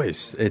 That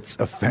voice. It's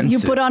offensive. You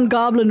put on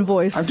goblin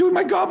voice. I'm doing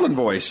my goblin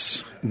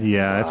voice.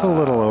 Yeah, it's a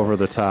little over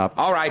the top.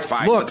 All right,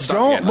 fine. Look, Let's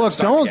start again. Let's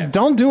start again.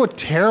 don't do a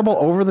terrible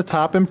over the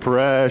top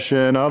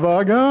impression of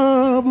a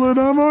goblin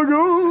of a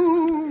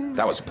ghost.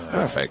 That was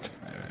perfect.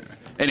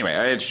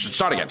 Anyway,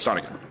 start again.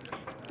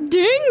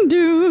 Ding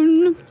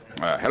doon.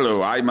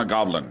 Hello, I'm a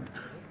goblin.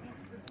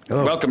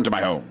 Hello. Welcome to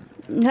my home.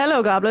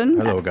 Hello, goblin.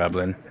 Hello,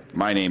 goblin.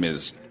 My name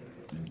is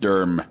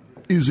Derm.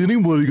 Is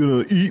anybody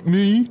going to eat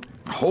me?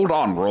 Hold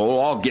on, roll.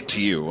 I'll get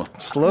to you.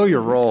 Slow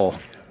your roll.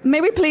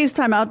 May we please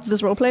time out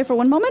this roleplay for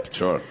one moment?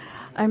 Sure.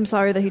 I'm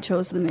sorry that he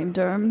chose the name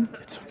Derm.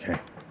 It's okay.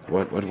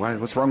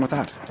 What's wrong with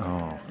that?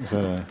 Oh, is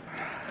that a...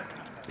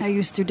 I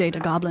used to date a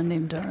goblin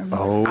named Derm.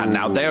 Oh. And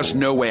now there's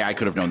no way I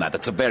could have known that.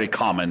 That's a very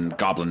common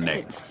goblin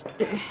name.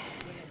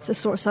 It's a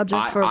sore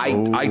subject for...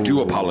 I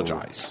do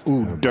apologize.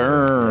 Ooh,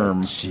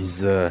 Derm.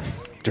 She's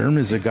Derm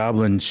is a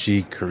goblin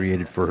she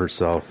created for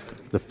herself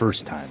the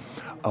first time.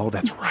 Oh,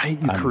 that's right.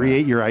 You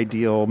create your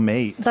ideal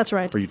mate. That's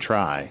right. Or you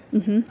try.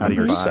 Out of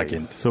your Her body.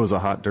 second. So is a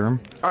hot derm?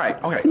 All right,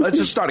 okay. Let's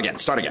just start again.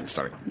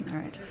 All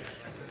right.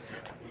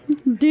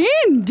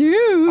 Din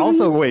doon.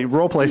 Also, wait,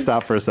 roleplay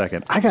stop for a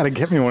second. I got to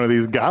get me one of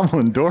these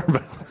goblin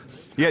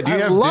doorbells. Yeah, do you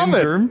I have love ding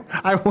it. derm?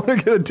 I want to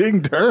get a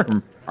ding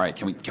derm. All right,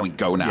 can we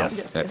go now?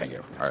 Yes. Yeah, thank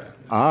you. All right.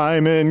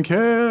 I'm in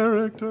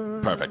character.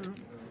 Perfect.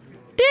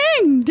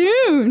 Ding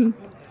doon.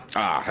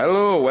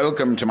 Hello.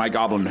 Welcome to my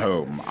goblin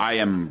home. I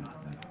am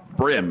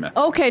Brim.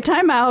 Okay,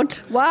 time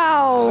out.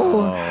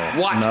 Wow.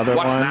 What? Another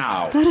What one?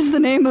 now? That is the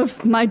name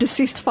of my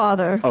deceased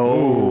father.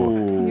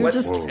 Oh. You're What-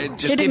 just just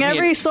hitting give me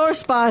every sore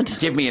spot.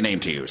 Give me a name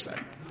to use then.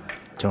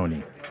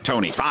 Tony.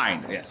 Tony.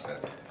 Fine. Yes.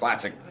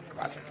 Classic.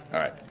 All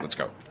right, let's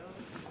go.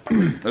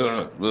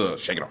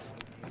 Shake it off.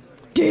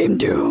 Ding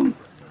doon.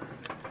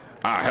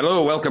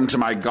 Hello. Welcome to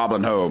my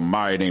goblin home.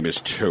 My name is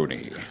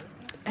Tony.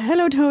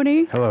 Hello,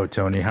 Tony. Hello,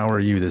 Tony. How are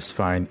you this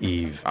fine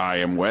eve? I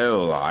am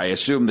well. I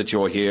assume that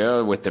you're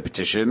here with the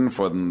petition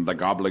from the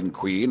Goblin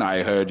Queen.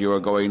 I heard you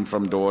were going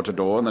from door to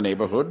door in the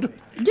neighborhood.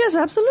 Yes,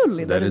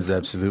 absolutely. That is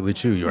absolutely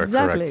true. You are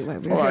exactly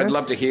correct. why we're I'd here.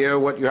 love to hear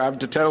what you have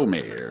to tell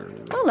me.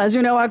 Well, as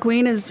you know, our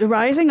queen is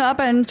rising up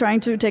and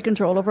trying to take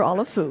control over all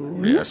of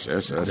food. Yes,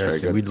 very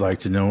Yes, good. we'd like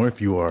to know if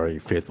you are a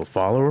faithful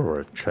follower or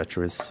a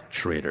treacherous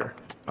traitor.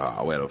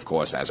 Well, of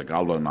course, as a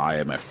goblin, I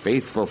am a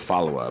faithful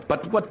follower.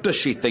 But what does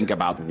she think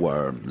about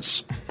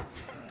worms?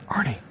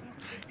 Arnie.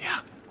 Yeah.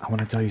 I want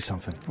to tell you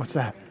something. What's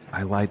that?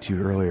 I lied to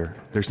you earlier.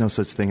 There's no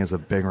such thing as a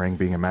bangarang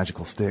being a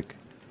magical stick.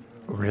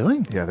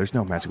 Really? Yeah, there's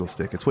no magical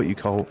stick. It's what you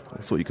call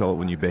it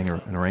when you bang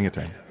an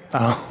orangutan.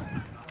 Oh.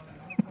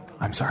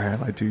 I'm sorry I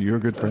lied to you. You're a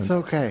good friend. That's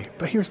okay.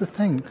 But here's the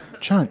thing,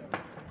 Chunt,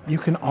 you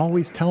can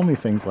always tell me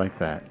things like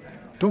that.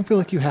 Don't feel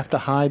like you have to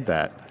hide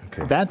that.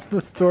 Okay. That's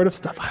the sort of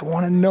stuff I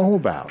want to know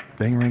about.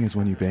 Bangarang is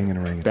when you bang an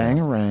orangutan.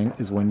 Bangarang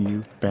is when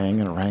you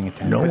bang an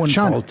orangutan. No But one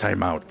Chunt, called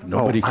timeout.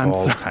 Nobody I'm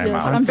called so- timeout.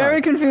 Yes, I'm I'm sorry.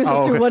 very confused as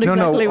Oh, to okay. what No,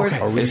 no, exactly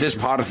okay. we're... Is this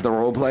part of the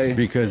role play?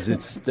 Because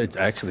it's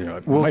actually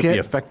We'll might get- be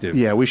effective.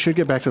 Yeah, we should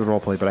get back to the role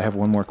play, but I have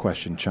one more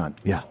question, Chunt.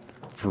 Yeah.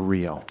 For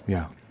real.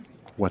 Yeah.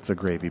 What's a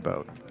gravy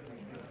boat?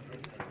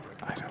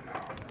 I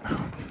don't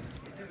know.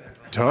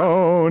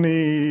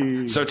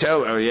 Tony! So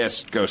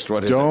yes, Ghost,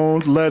 what is it?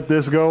 Don't let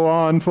this go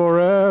on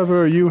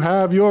forever. You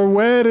have your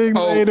wedding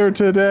later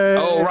today.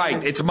 Oh,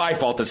 right. It's my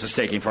fault this is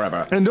taking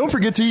forever. And don't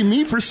forget to eat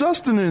meat for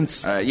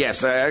sustenance.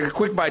 Yes, a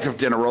quick bite of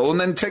dinner roll,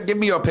 and then give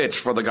me your pitch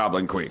for the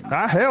Goblin Queen.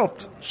 I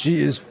helped.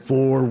 She is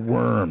for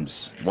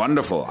worms.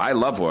 Wonderful. I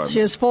love worms. She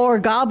is for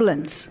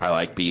goblins. I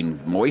like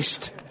being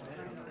moist.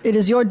 It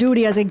is your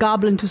duty as a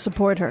goblin to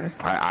support her.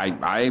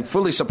 I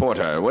fully support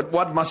her.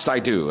 What must I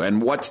do,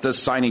 and what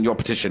does signing your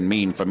petition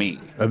mean for me?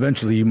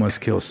 Eventually, you must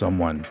kill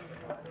someone.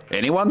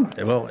 Anyone?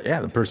 Well,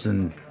 yeah,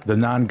 the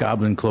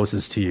non-goblin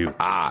closest to you.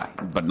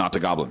 But not the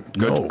goblin.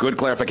 No. Good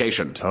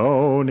clarification.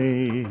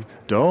 Tony,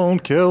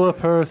 don't kill a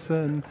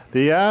person.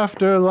 The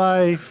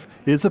afterlife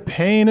is a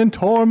pain and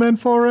torment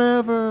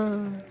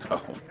forever.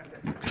 Oh,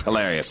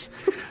 hilarious.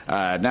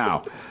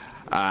 Now,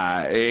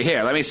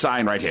 here, let me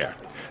sign right here.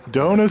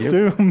 Don't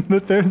assume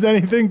that there's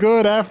anything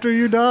good after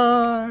you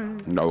die.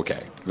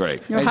 Okay,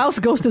 great. Your house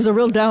ghost is a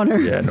real downer.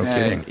 Yeah, no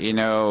kidding. You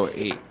know,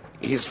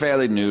 he's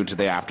fairly new to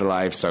the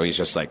afterlife, so he's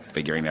just like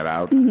figuring it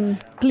out.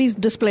 Please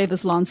display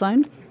this lawn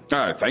sign.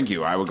 Thank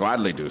you. I will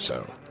gladly do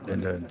so.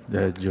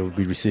 And you'll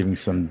be receiving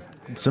some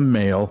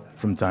mail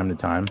from time to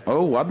time.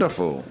 Oh,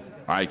 wonderful.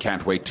 I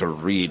can't wait to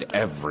read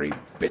every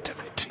bit of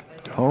it.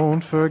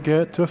 Don't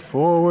forget to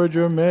forward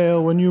your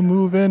mail when you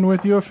move in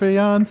with your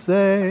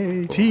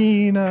fiancée,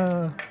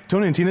 Tina.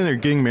 Tony and Tina are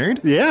getting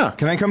married? Yeah.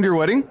 Can I come to your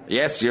wedding?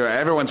 Yes,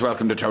 everyone's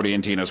welcome to Tony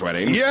and Tina's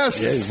wedding.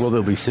 Yes! Yeah, well,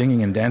 they'll be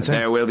singing and dancing.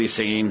 There will be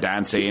singing,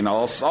 dancing,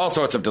 all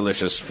sorts of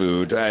delicious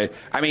food. Am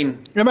I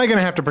going to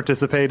have to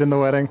participate in the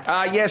wedding?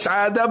 Yes,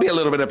 there'll be a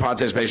little bit of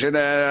participation.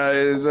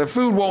 The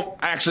food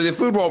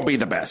won't be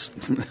the best.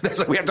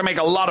 We have to make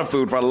a lot of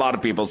food for a lot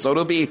of people, so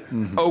it'll be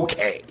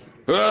okay.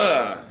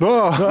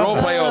 Role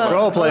play over.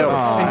 Role play over.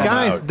 And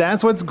guys,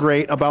 that's what's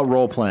great about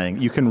role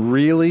playing. You can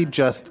really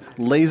just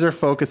laser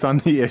focus on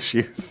the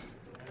issues.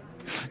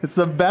 It's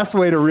the best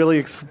way to really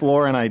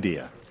explore an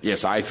idea.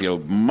 Yes, I feel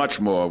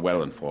much more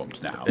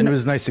well-informed now. And it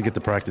was nice to get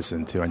the practice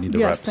in, too. I need the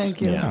Yes, reps.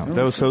 thank you. Yeah,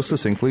 that was so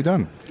succinctly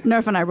done.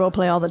 Nerf and I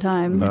roleplay all the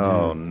time.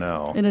 Oh,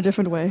 no. In a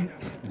different way.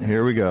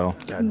 Here we go.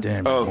 God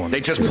damn. Oh, they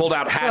just pulled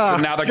out hats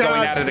and now they're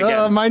going at it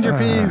again. Mind your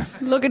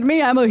peas. Look at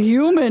me, I'm a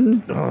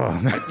human.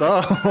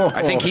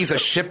 I think he's a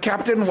ship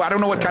captain. I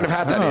don't know what kind of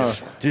hat that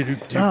is.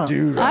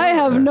 I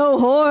have no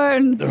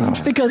horn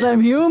because I'm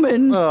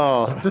human.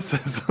 Oh, this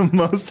is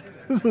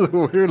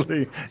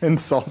weirdly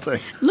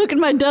insulting. Look at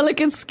my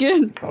delicate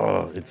skin.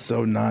 Oh, it's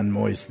so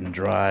non-moist and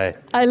dry.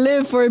 I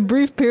live for a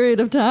brief period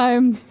of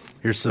time.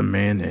 Here's some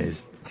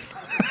mayonnaise.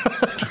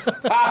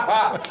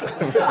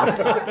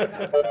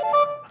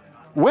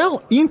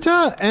 Well,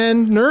 Inta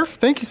and Nerf,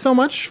 thank you so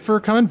much for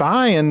coming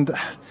by and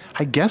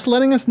I guess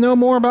letting us know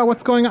more about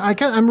what's going on.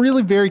 I'm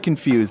really very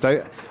confused.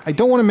 I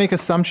don't want to make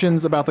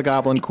assumptions about the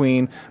Goblin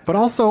Queen, but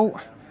also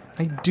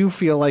I do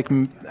feel like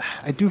I'm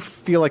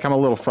a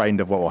little frightened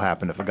of what will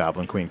happen if the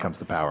Goblin Queen comes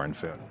to power in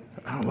Foon.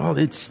 Well,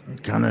 it's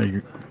kind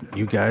of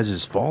you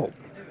guys' fault.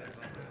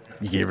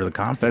 You gave her the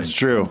confidence. That's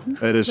true.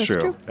 It is That's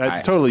true.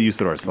 That's totally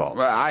Usador's fault.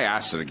 Well, I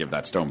asked her to give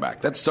that stone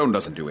back. That stone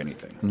doesn't do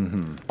anything.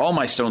 Mm-hmm. All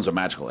my stones are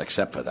magical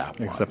except for that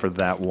one. Except for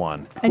that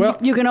one. And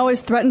you can always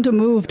threaten to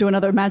move to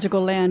another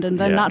magical land and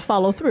then Yeah. not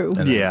follow through.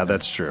 Yeah,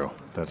 that's true.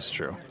 That is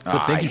true.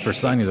 But thank you for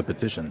signing the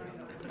petition.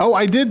 Oh,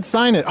 I did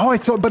sign it. Oh, I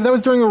saw, but that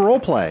was during a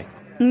role play.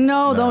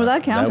 No,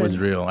 that counted. That was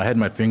real. I had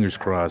my fingers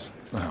crossed.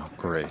 Oh,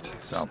 great.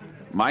 So,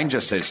 mine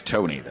just says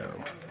Tony,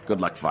 though. Good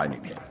luck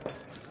finding him.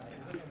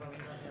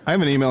 I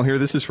have an email here.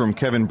 This is from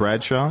Kevin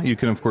Bradshaw. You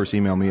can, of course,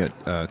 email me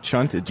at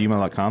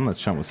chunt@gmail.com. That's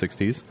chunt with 6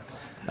 T's.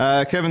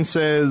 Kevin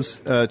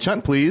says,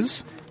 Chunt,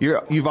 please.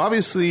 You've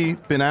obviously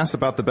been asked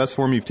about the best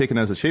form you've taken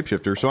as a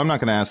shapeshifter, so I'm not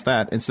going to ask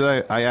that.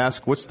 Instead, I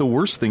ask, what's the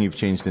worst thing you've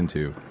changed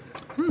into?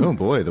 Oh,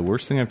 boy, the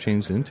worst thing I've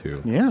changed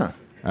into. Yeah.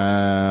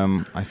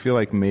 I feel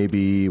like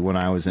maybe when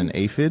I was an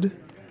aphid.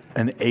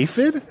 An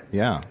aphid?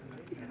 Yeah.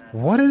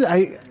 What is...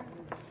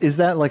 Is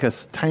that like a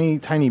tiny,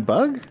 tiny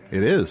bug?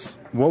 It is.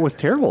 What was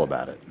terrible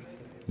about it?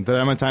 That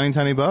I'm a tiny,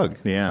 tiny bug.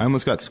 Yeah. I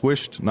almost got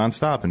squished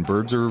nonstop, and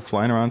birds are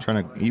flying around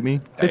trying to eat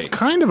me. It's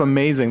kind of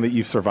amazing that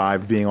you've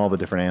survived being all the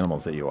different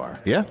animals that you are.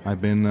 Yeah,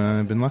 I've been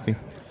lucky.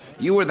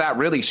 You were that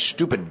really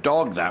stupid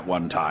dog that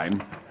one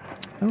time.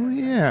 Oh,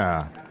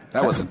 yeah.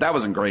 That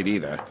wasn't great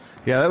either.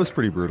 Yeah, that was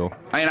pretty brutal.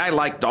 I mean, I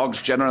like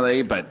dogs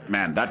generally, but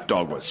man, that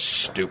dog was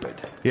stupid.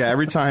 Yeah,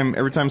 every time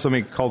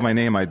somebody called my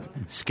name, I'd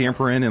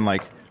scamper in and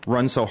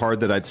run so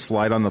hard that I'd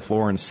slide on the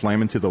floor and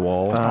slam into the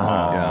wall.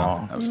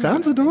 Yeah.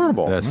 Sounds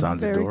adorable. That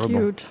sounds Very adorable.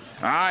 cute.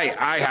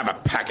 I have a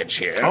package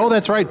here. Oh,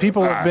 that's right.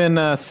 People have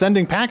been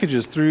sending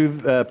packages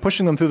through,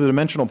 pushing them through the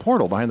dimensional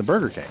portal behind the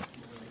Burger King.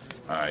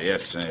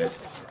 Yes.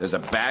 There's a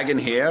bag in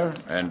here,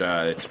 and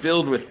it's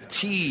filled with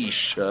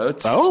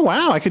T-shirts. Oh,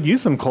 wow. I could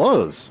use some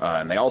clothes.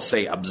 And they all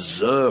say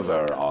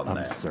Observer on them.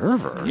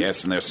 Observer?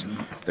 Yes, and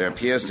there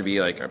appears to be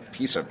like a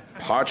piece of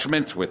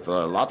parchment with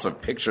lots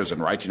of pictures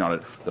and writing on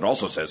it that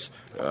also says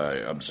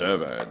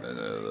Observer.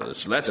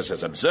 This letter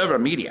says Observer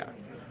Media.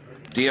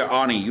 Dear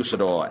Arnie,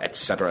 Usador,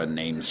 etc.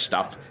 name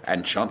stuff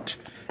and chunt.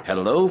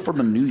 Hello from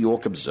the New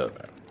York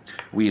Observer.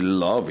 We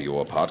love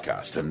your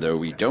podcast, and though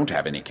we don't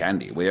have any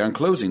candy, we are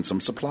enclosing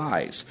some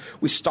supplies.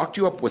 We stocked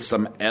you up with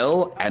some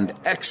L and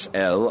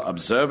XL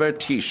Observer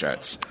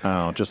T-shirts.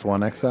 Oh, just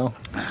one XL?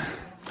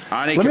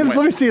 Arnie,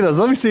 let me see those.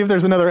 Let me see if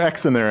there's another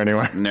X in there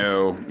anyway.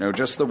 No,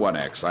 just the one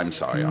X. I'm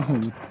sorry,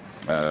 Arnold.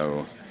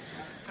 Oh,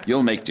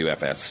 you'll make do,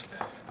 FS.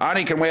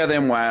 Arnie can wear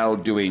them while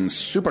doing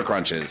super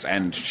crunches,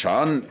 and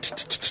Sean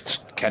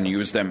can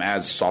use them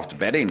as soft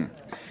bedding.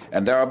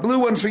 And there are blue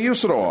ones for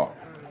Usador.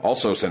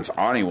 Also, since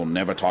Arnie will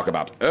never talk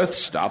about Earth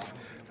stuff,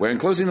 we're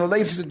enclosing the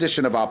latest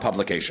edition of our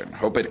publication.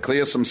 Hope it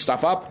clears some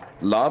stuff up.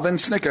 Love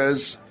and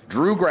Snickers.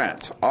 Drew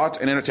Grant,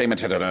 Art and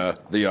Entertainment Editor,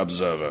 The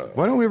Observer.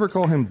 Why don't we ever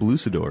call him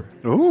Bluesador?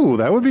 Ooh,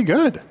 that would be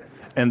good.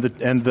 And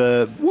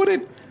the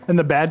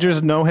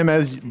Badgers know him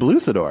as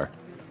Bluesador.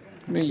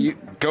 You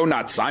go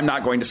nuts. I'm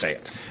not going to say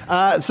it.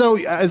 So,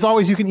 as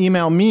always, you can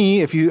email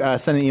me if you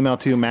send an email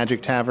to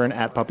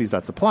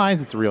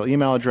magictavern@puppies.supplies. It's a real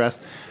email address.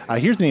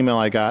 Here's an email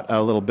I got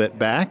a little bit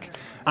back.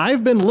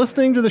 I've been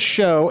listening to the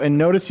show and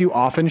notice you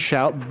often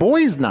shout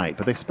Boys Night,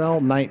 but they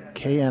spell night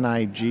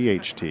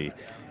K-N-I-G-H-T.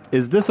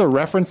 Is this a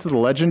reference to the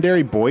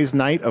legendary Boys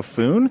Knight of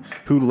Foon,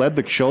 who led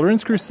the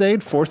Children's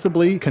Crusade,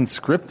 forcibly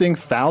conscripting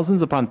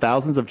thousands upon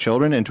thousands of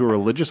children into a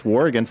religious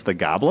war against the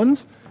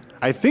goblins?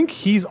 I think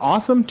he's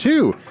awesome,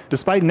 too.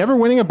 Despite never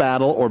winning a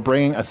battle or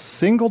bringing a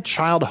single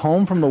child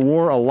home from the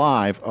war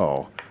alive,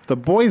 the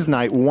Boys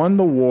Knight won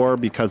the war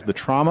because the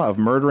trauma of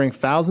murdering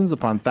thousands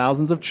upon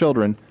thousands of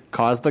children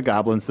caused the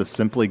goblins to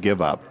simply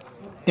give up.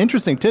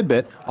 Interesting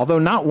tidbit, although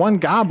not one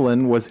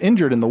goblin was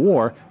injured in the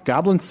war,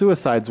 goblin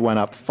suicides went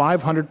up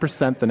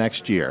 500% the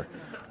next year.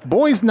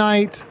 Boys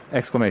Night! !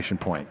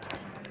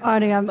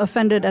 Arnie, I'm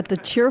offended at the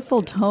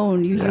cheerful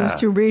tone you used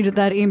to read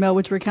that email,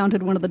 which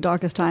recounted one of the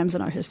darkest times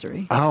in our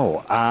history. It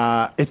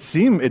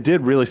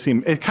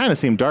kind of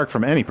seemed dark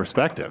from any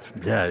perspective.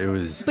 Yeah, it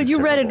was. But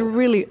you read it in a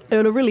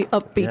really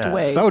upbeat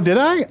way. Oh, did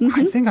I? Mm-hmm.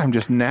 I think I'm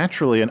just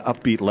naturally an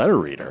upbeat letter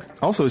reader.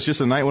 Also, it's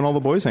just a night when all the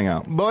boys hang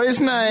out.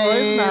 Boys Night!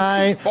 Boys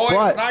Night!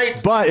 Boys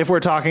Night! But if we're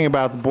talking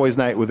about the Boys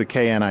Night with a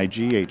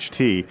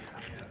K-N-I-G-H-T,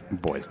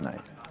 Boys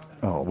Night.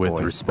 Oh, with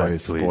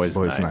respect, please. Boys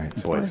Night.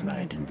 Night. Boys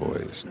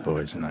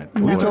Night.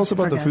 Can you tell us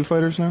about the Foo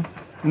Fighters now?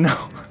 No.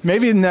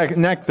 Maybe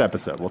next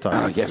episode we'll talk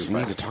about the yes, Foo we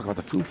need Fighters. to talk about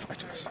the Foo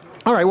Fighters.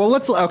 All right, well,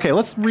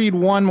 let's read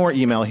one more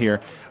email here.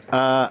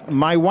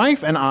 My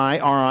wife and I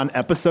are on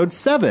episode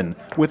 7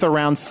 with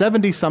around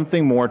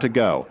 70-something more to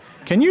go.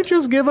 Can you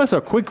just give us a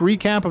quick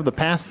recap of the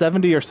past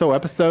 70 or so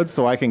episodes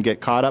so I can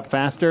get caught up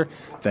faster?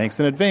 Thanks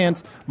in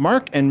advance.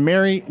 Mark and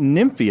Mary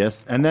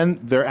Nympheus, and then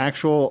their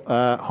actual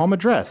home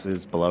address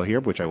is below here,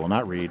 which I will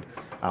not read.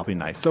 I'll be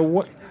nice. So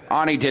what?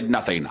 Arnie did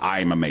nothing.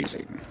 I'm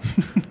amazing.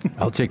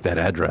 I'll take that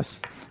address.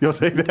 You'll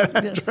take that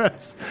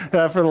address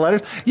for the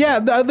letters? Yeah,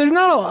 there's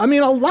not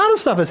a lot of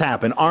stuff has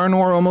happened.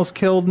 Arnor almost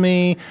killed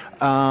me.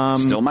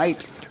 Still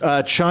might.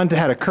 Chunt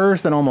had a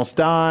curse and almost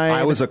died.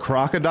 I was a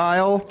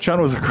crocodile.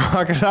 Chunt was a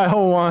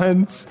crocodile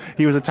once.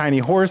 He was a tiny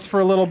horse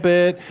for a little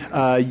bit.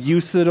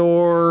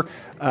 Usador.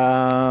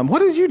 What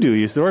did you do,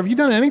 Usador? Have you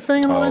done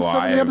anything in the last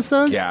 70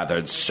 episodes? I have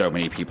gathered so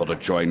many people to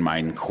join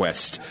mine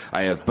quest.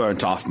 I have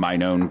burnt off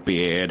mine own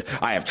beard.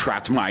 I have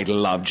trapped my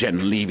love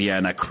Genlevia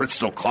in a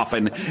crystal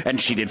coffin, and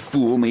she did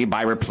fool me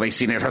by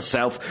replacing it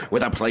herself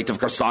with a plate of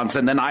croissants,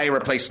 and then I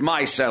replaced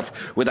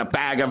myself with a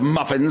bag of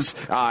muffins.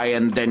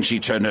 And then she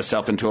turned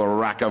herself into a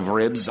rack of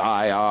ribs.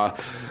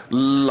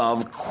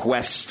 Love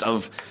quest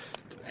of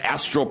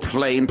astral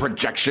plane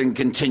projection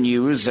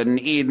continues, and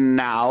even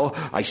now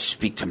I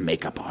speak to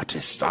makeup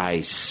artists.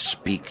 I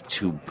speak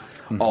to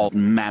all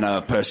manner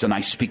of person.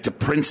 I speak to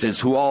princes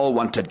who all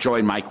want to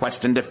join my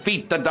quest and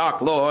defeat the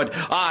Dark Lord.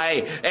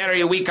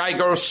 Every week I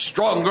grow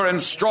stronger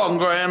and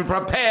stronger and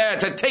prepare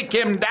to take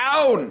him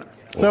down.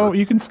 So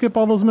you can skip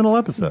all those middle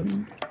episodes.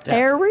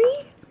 Airy?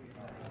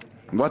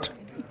 What?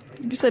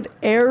 You said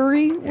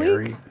airy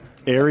week?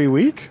 Airy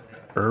week?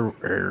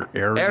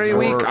 Every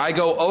week I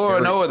go over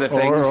and over the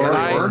things that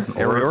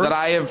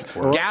I have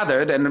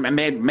gathered and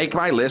make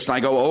my list. And I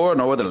go over and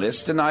over the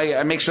list, and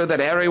I make sure that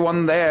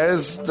everyone there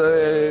is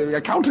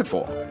accounted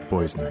for.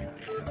 Boys' night.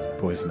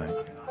 Boys' night.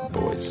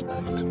 Boys'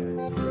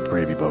 night.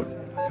 Gravy boat.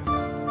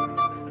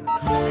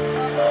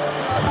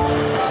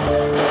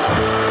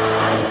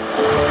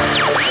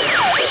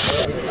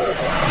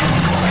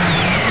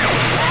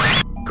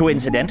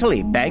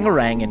 Coincidentally,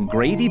 Bangarang and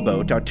Gravy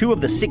Boat are two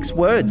of the 6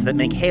 words that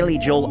make Haley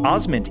Joel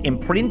Osment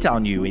imprint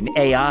on you in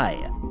AI.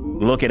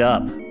 Look it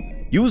up.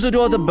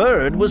 Usador the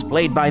Bird was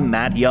played by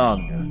Matt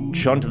Young.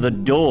 Chunt the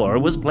Door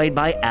was played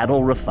by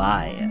Adol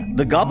Rafai.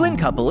 The Goblin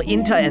couple,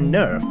 Inta and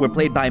Nerf, were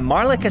played by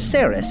Marla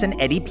Caceres and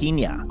Eddie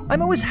Pina.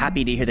 I'm always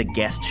happy to hear the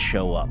guests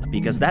show up,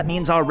 because that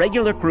means our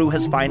regular crew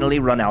has finally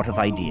run out of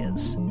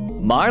ideas.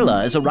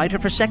 Marla is a writer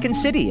for Second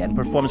City and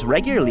performs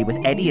regularly with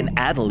Eddie and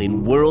Adel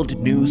in World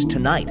News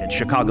Tonight at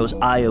Chicago's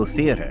I.O.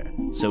 Theater,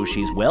 so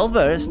she's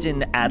well-versed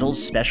in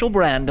Adel's special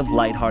brand of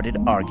lighthearted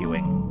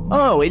arguing.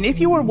 Oh, and if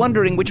you were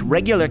wondering which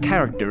regular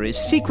character is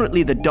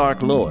secretly the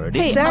Dark Lord,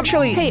 it's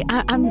actually...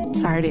 I'm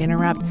sorry to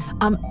interrupt.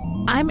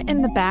 I'm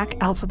in the back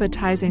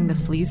alphabetizing the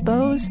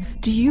fleasebows.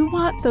 Do you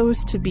want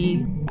those to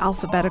be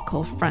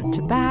alphabetical front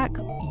to back?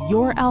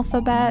 Your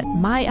alphabet?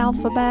 My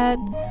alphabet?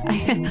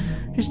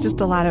 There's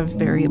just a lot of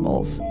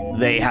variables.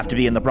 They have to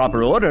be in the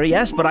proper order,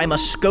 yes, but I'm a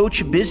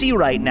scotch busy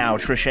right now,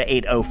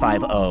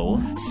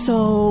 Trisha8050.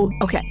 So,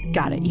 okay,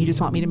 got it. You just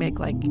want me to make,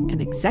 like,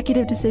 an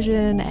executive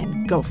decision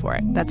and go for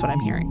it. That's what I'm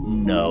hearing.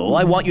 No,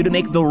 I want you to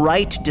make the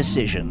right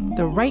decision.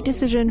 The right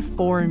decision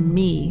for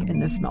me in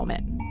this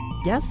moment.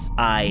 Yes?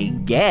 I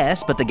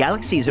guess, but the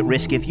galaxy's at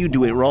risk if you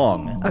do it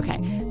wrong. Okay.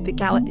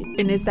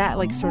 And is that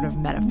like sort of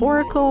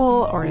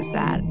metaphorical or is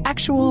that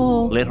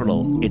actual?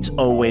 Literal. It's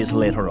always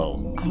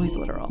literal. Always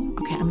literal.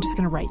 Okay, I'm just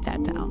gonna write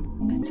that down.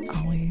 It's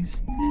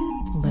always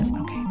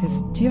literal. Okay,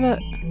 do you have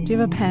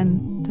a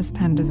pen? This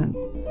pen doesn't.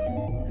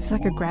 This is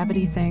like a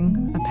gravity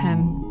thing, a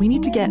pen. We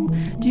need to get.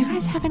 Do you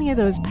guys have any of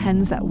those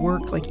pens that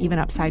work like even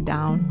upside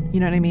down? You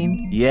know what I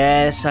mean?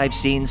 Yes, I've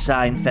seen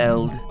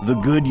Seinfeld. The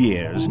good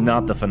years,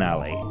 not the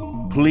finale.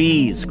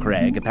 Please,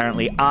 Craig.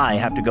 Apparently I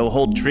have to go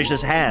hold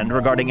Trisha's hand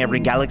regarding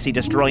every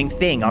galaxy-destroying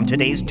thing on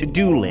today's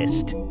to-do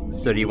list.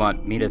 So do you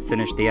want me to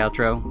finish the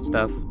outro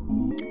stuff?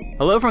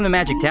 Hello from the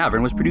Magic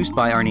Tavern was produced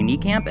by Arnie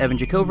Niekamp, Evan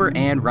Jacover,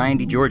 and Ryan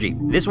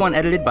DiGiorgi. This one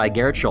edited by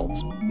Garrett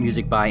Schultz.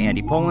 Music by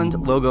Andy Poland,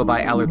 logo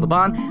by Allard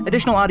Laban,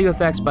 additional audio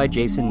effects by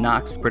Jason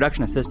Knox,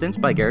 production assistance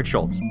by Garrett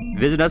Schultz.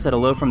 Visit us at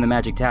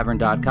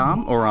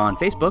hellofromthemagictavern.com or on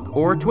Facebook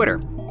or Twitter.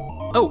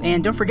 Oh,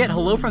 and don't forget,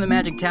 Hello from the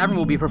Magic Tavern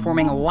will be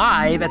performing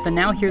live at the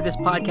Now Hear This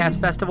Podcast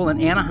Festival in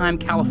Anaheim,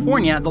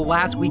 California, the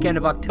last weekend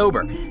of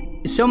October.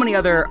 So many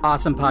other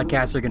awesome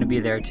podcasts are going to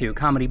be there, too.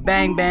 Comedy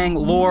Bang Bang,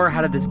 Lore,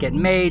 How Did This Get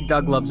Made,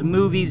 Doug Loves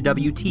Movies,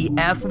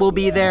 WTF will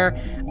be there.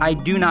 I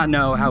do not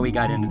know how we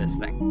got into this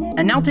thing.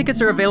 And now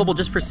tickets are available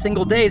just for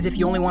single days if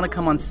you only want to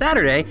come on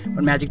Saturday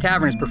when Magic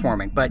Tavern is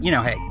performing. But, you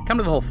know, hey, come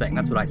to the whole thing.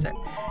 That's what I say.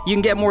 You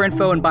can get more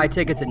info and buy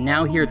tickets at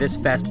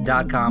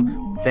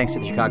nowhearthisfest.com. Thanks to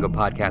the Chicago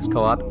Podcast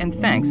Co-op, and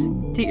thanks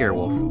to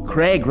Earwolf.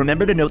 Craig,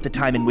 remember to note the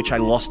time in which I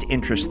lost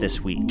interest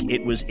this week.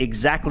 It was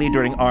exactly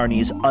during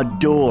Arnie's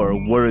adore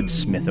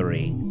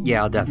wordsmithery.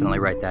 Yeah, I'll definitely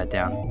write that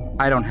down.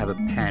 I don't have a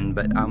pen,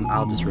 but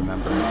I'll just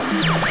remember.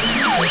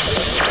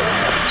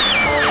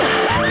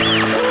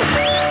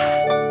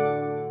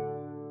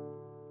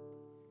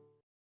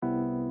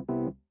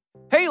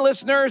 Hey,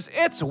 listeners,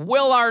 it's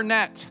Will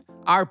Arnett.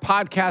 Our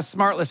podcast,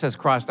 Smartless, has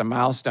crossed a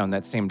milestone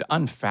that seemed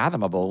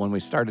unfathomable when we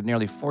started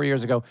nearly 4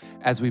 years ago,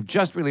 as we've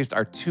just released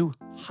our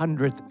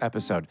 200th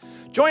episode.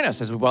 Join us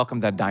as we welcome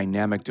the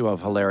dynamic duo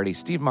of hilarity,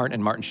 Steve Martin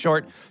and Martin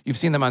Short. You've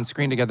seen them on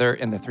screen together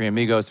in The Three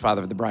Amigos,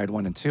 Father of the Bride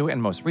 1 and 2,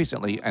 and most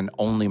recently, and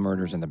Only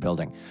Murders in the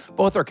Building.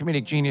 Both are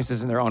comedic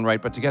geniuses in their own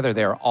right, but together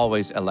they are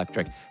always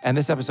electric. And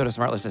this episode of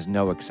Smartless is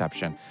no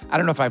exception. I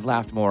don't know if I've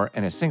laughed more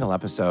in a single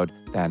episode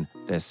than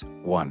this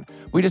one.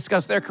 We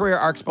discuss their career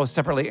arcs both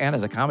separately and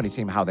as a comedy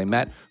team, how they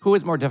met, who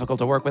is more difficult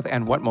to work with,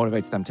 and what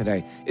motivates them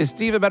today. Is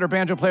Steve a better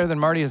banjo player than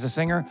Marty as a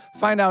singer?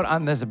 Find out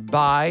on this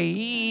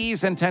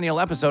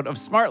bicentennial episode of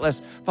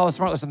Smartless. Follow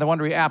Smartless in the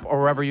Wondery app or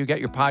wherever you get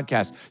your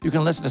podcasts. You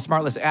can listen to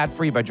Smartless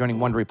ad-free by joining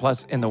Wondery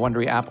Plus in the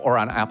Wondery app or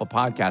on Apple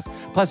Podcasts.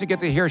 Plus, you get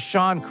to hear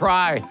Sean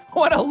cry.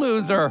 What a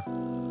loser!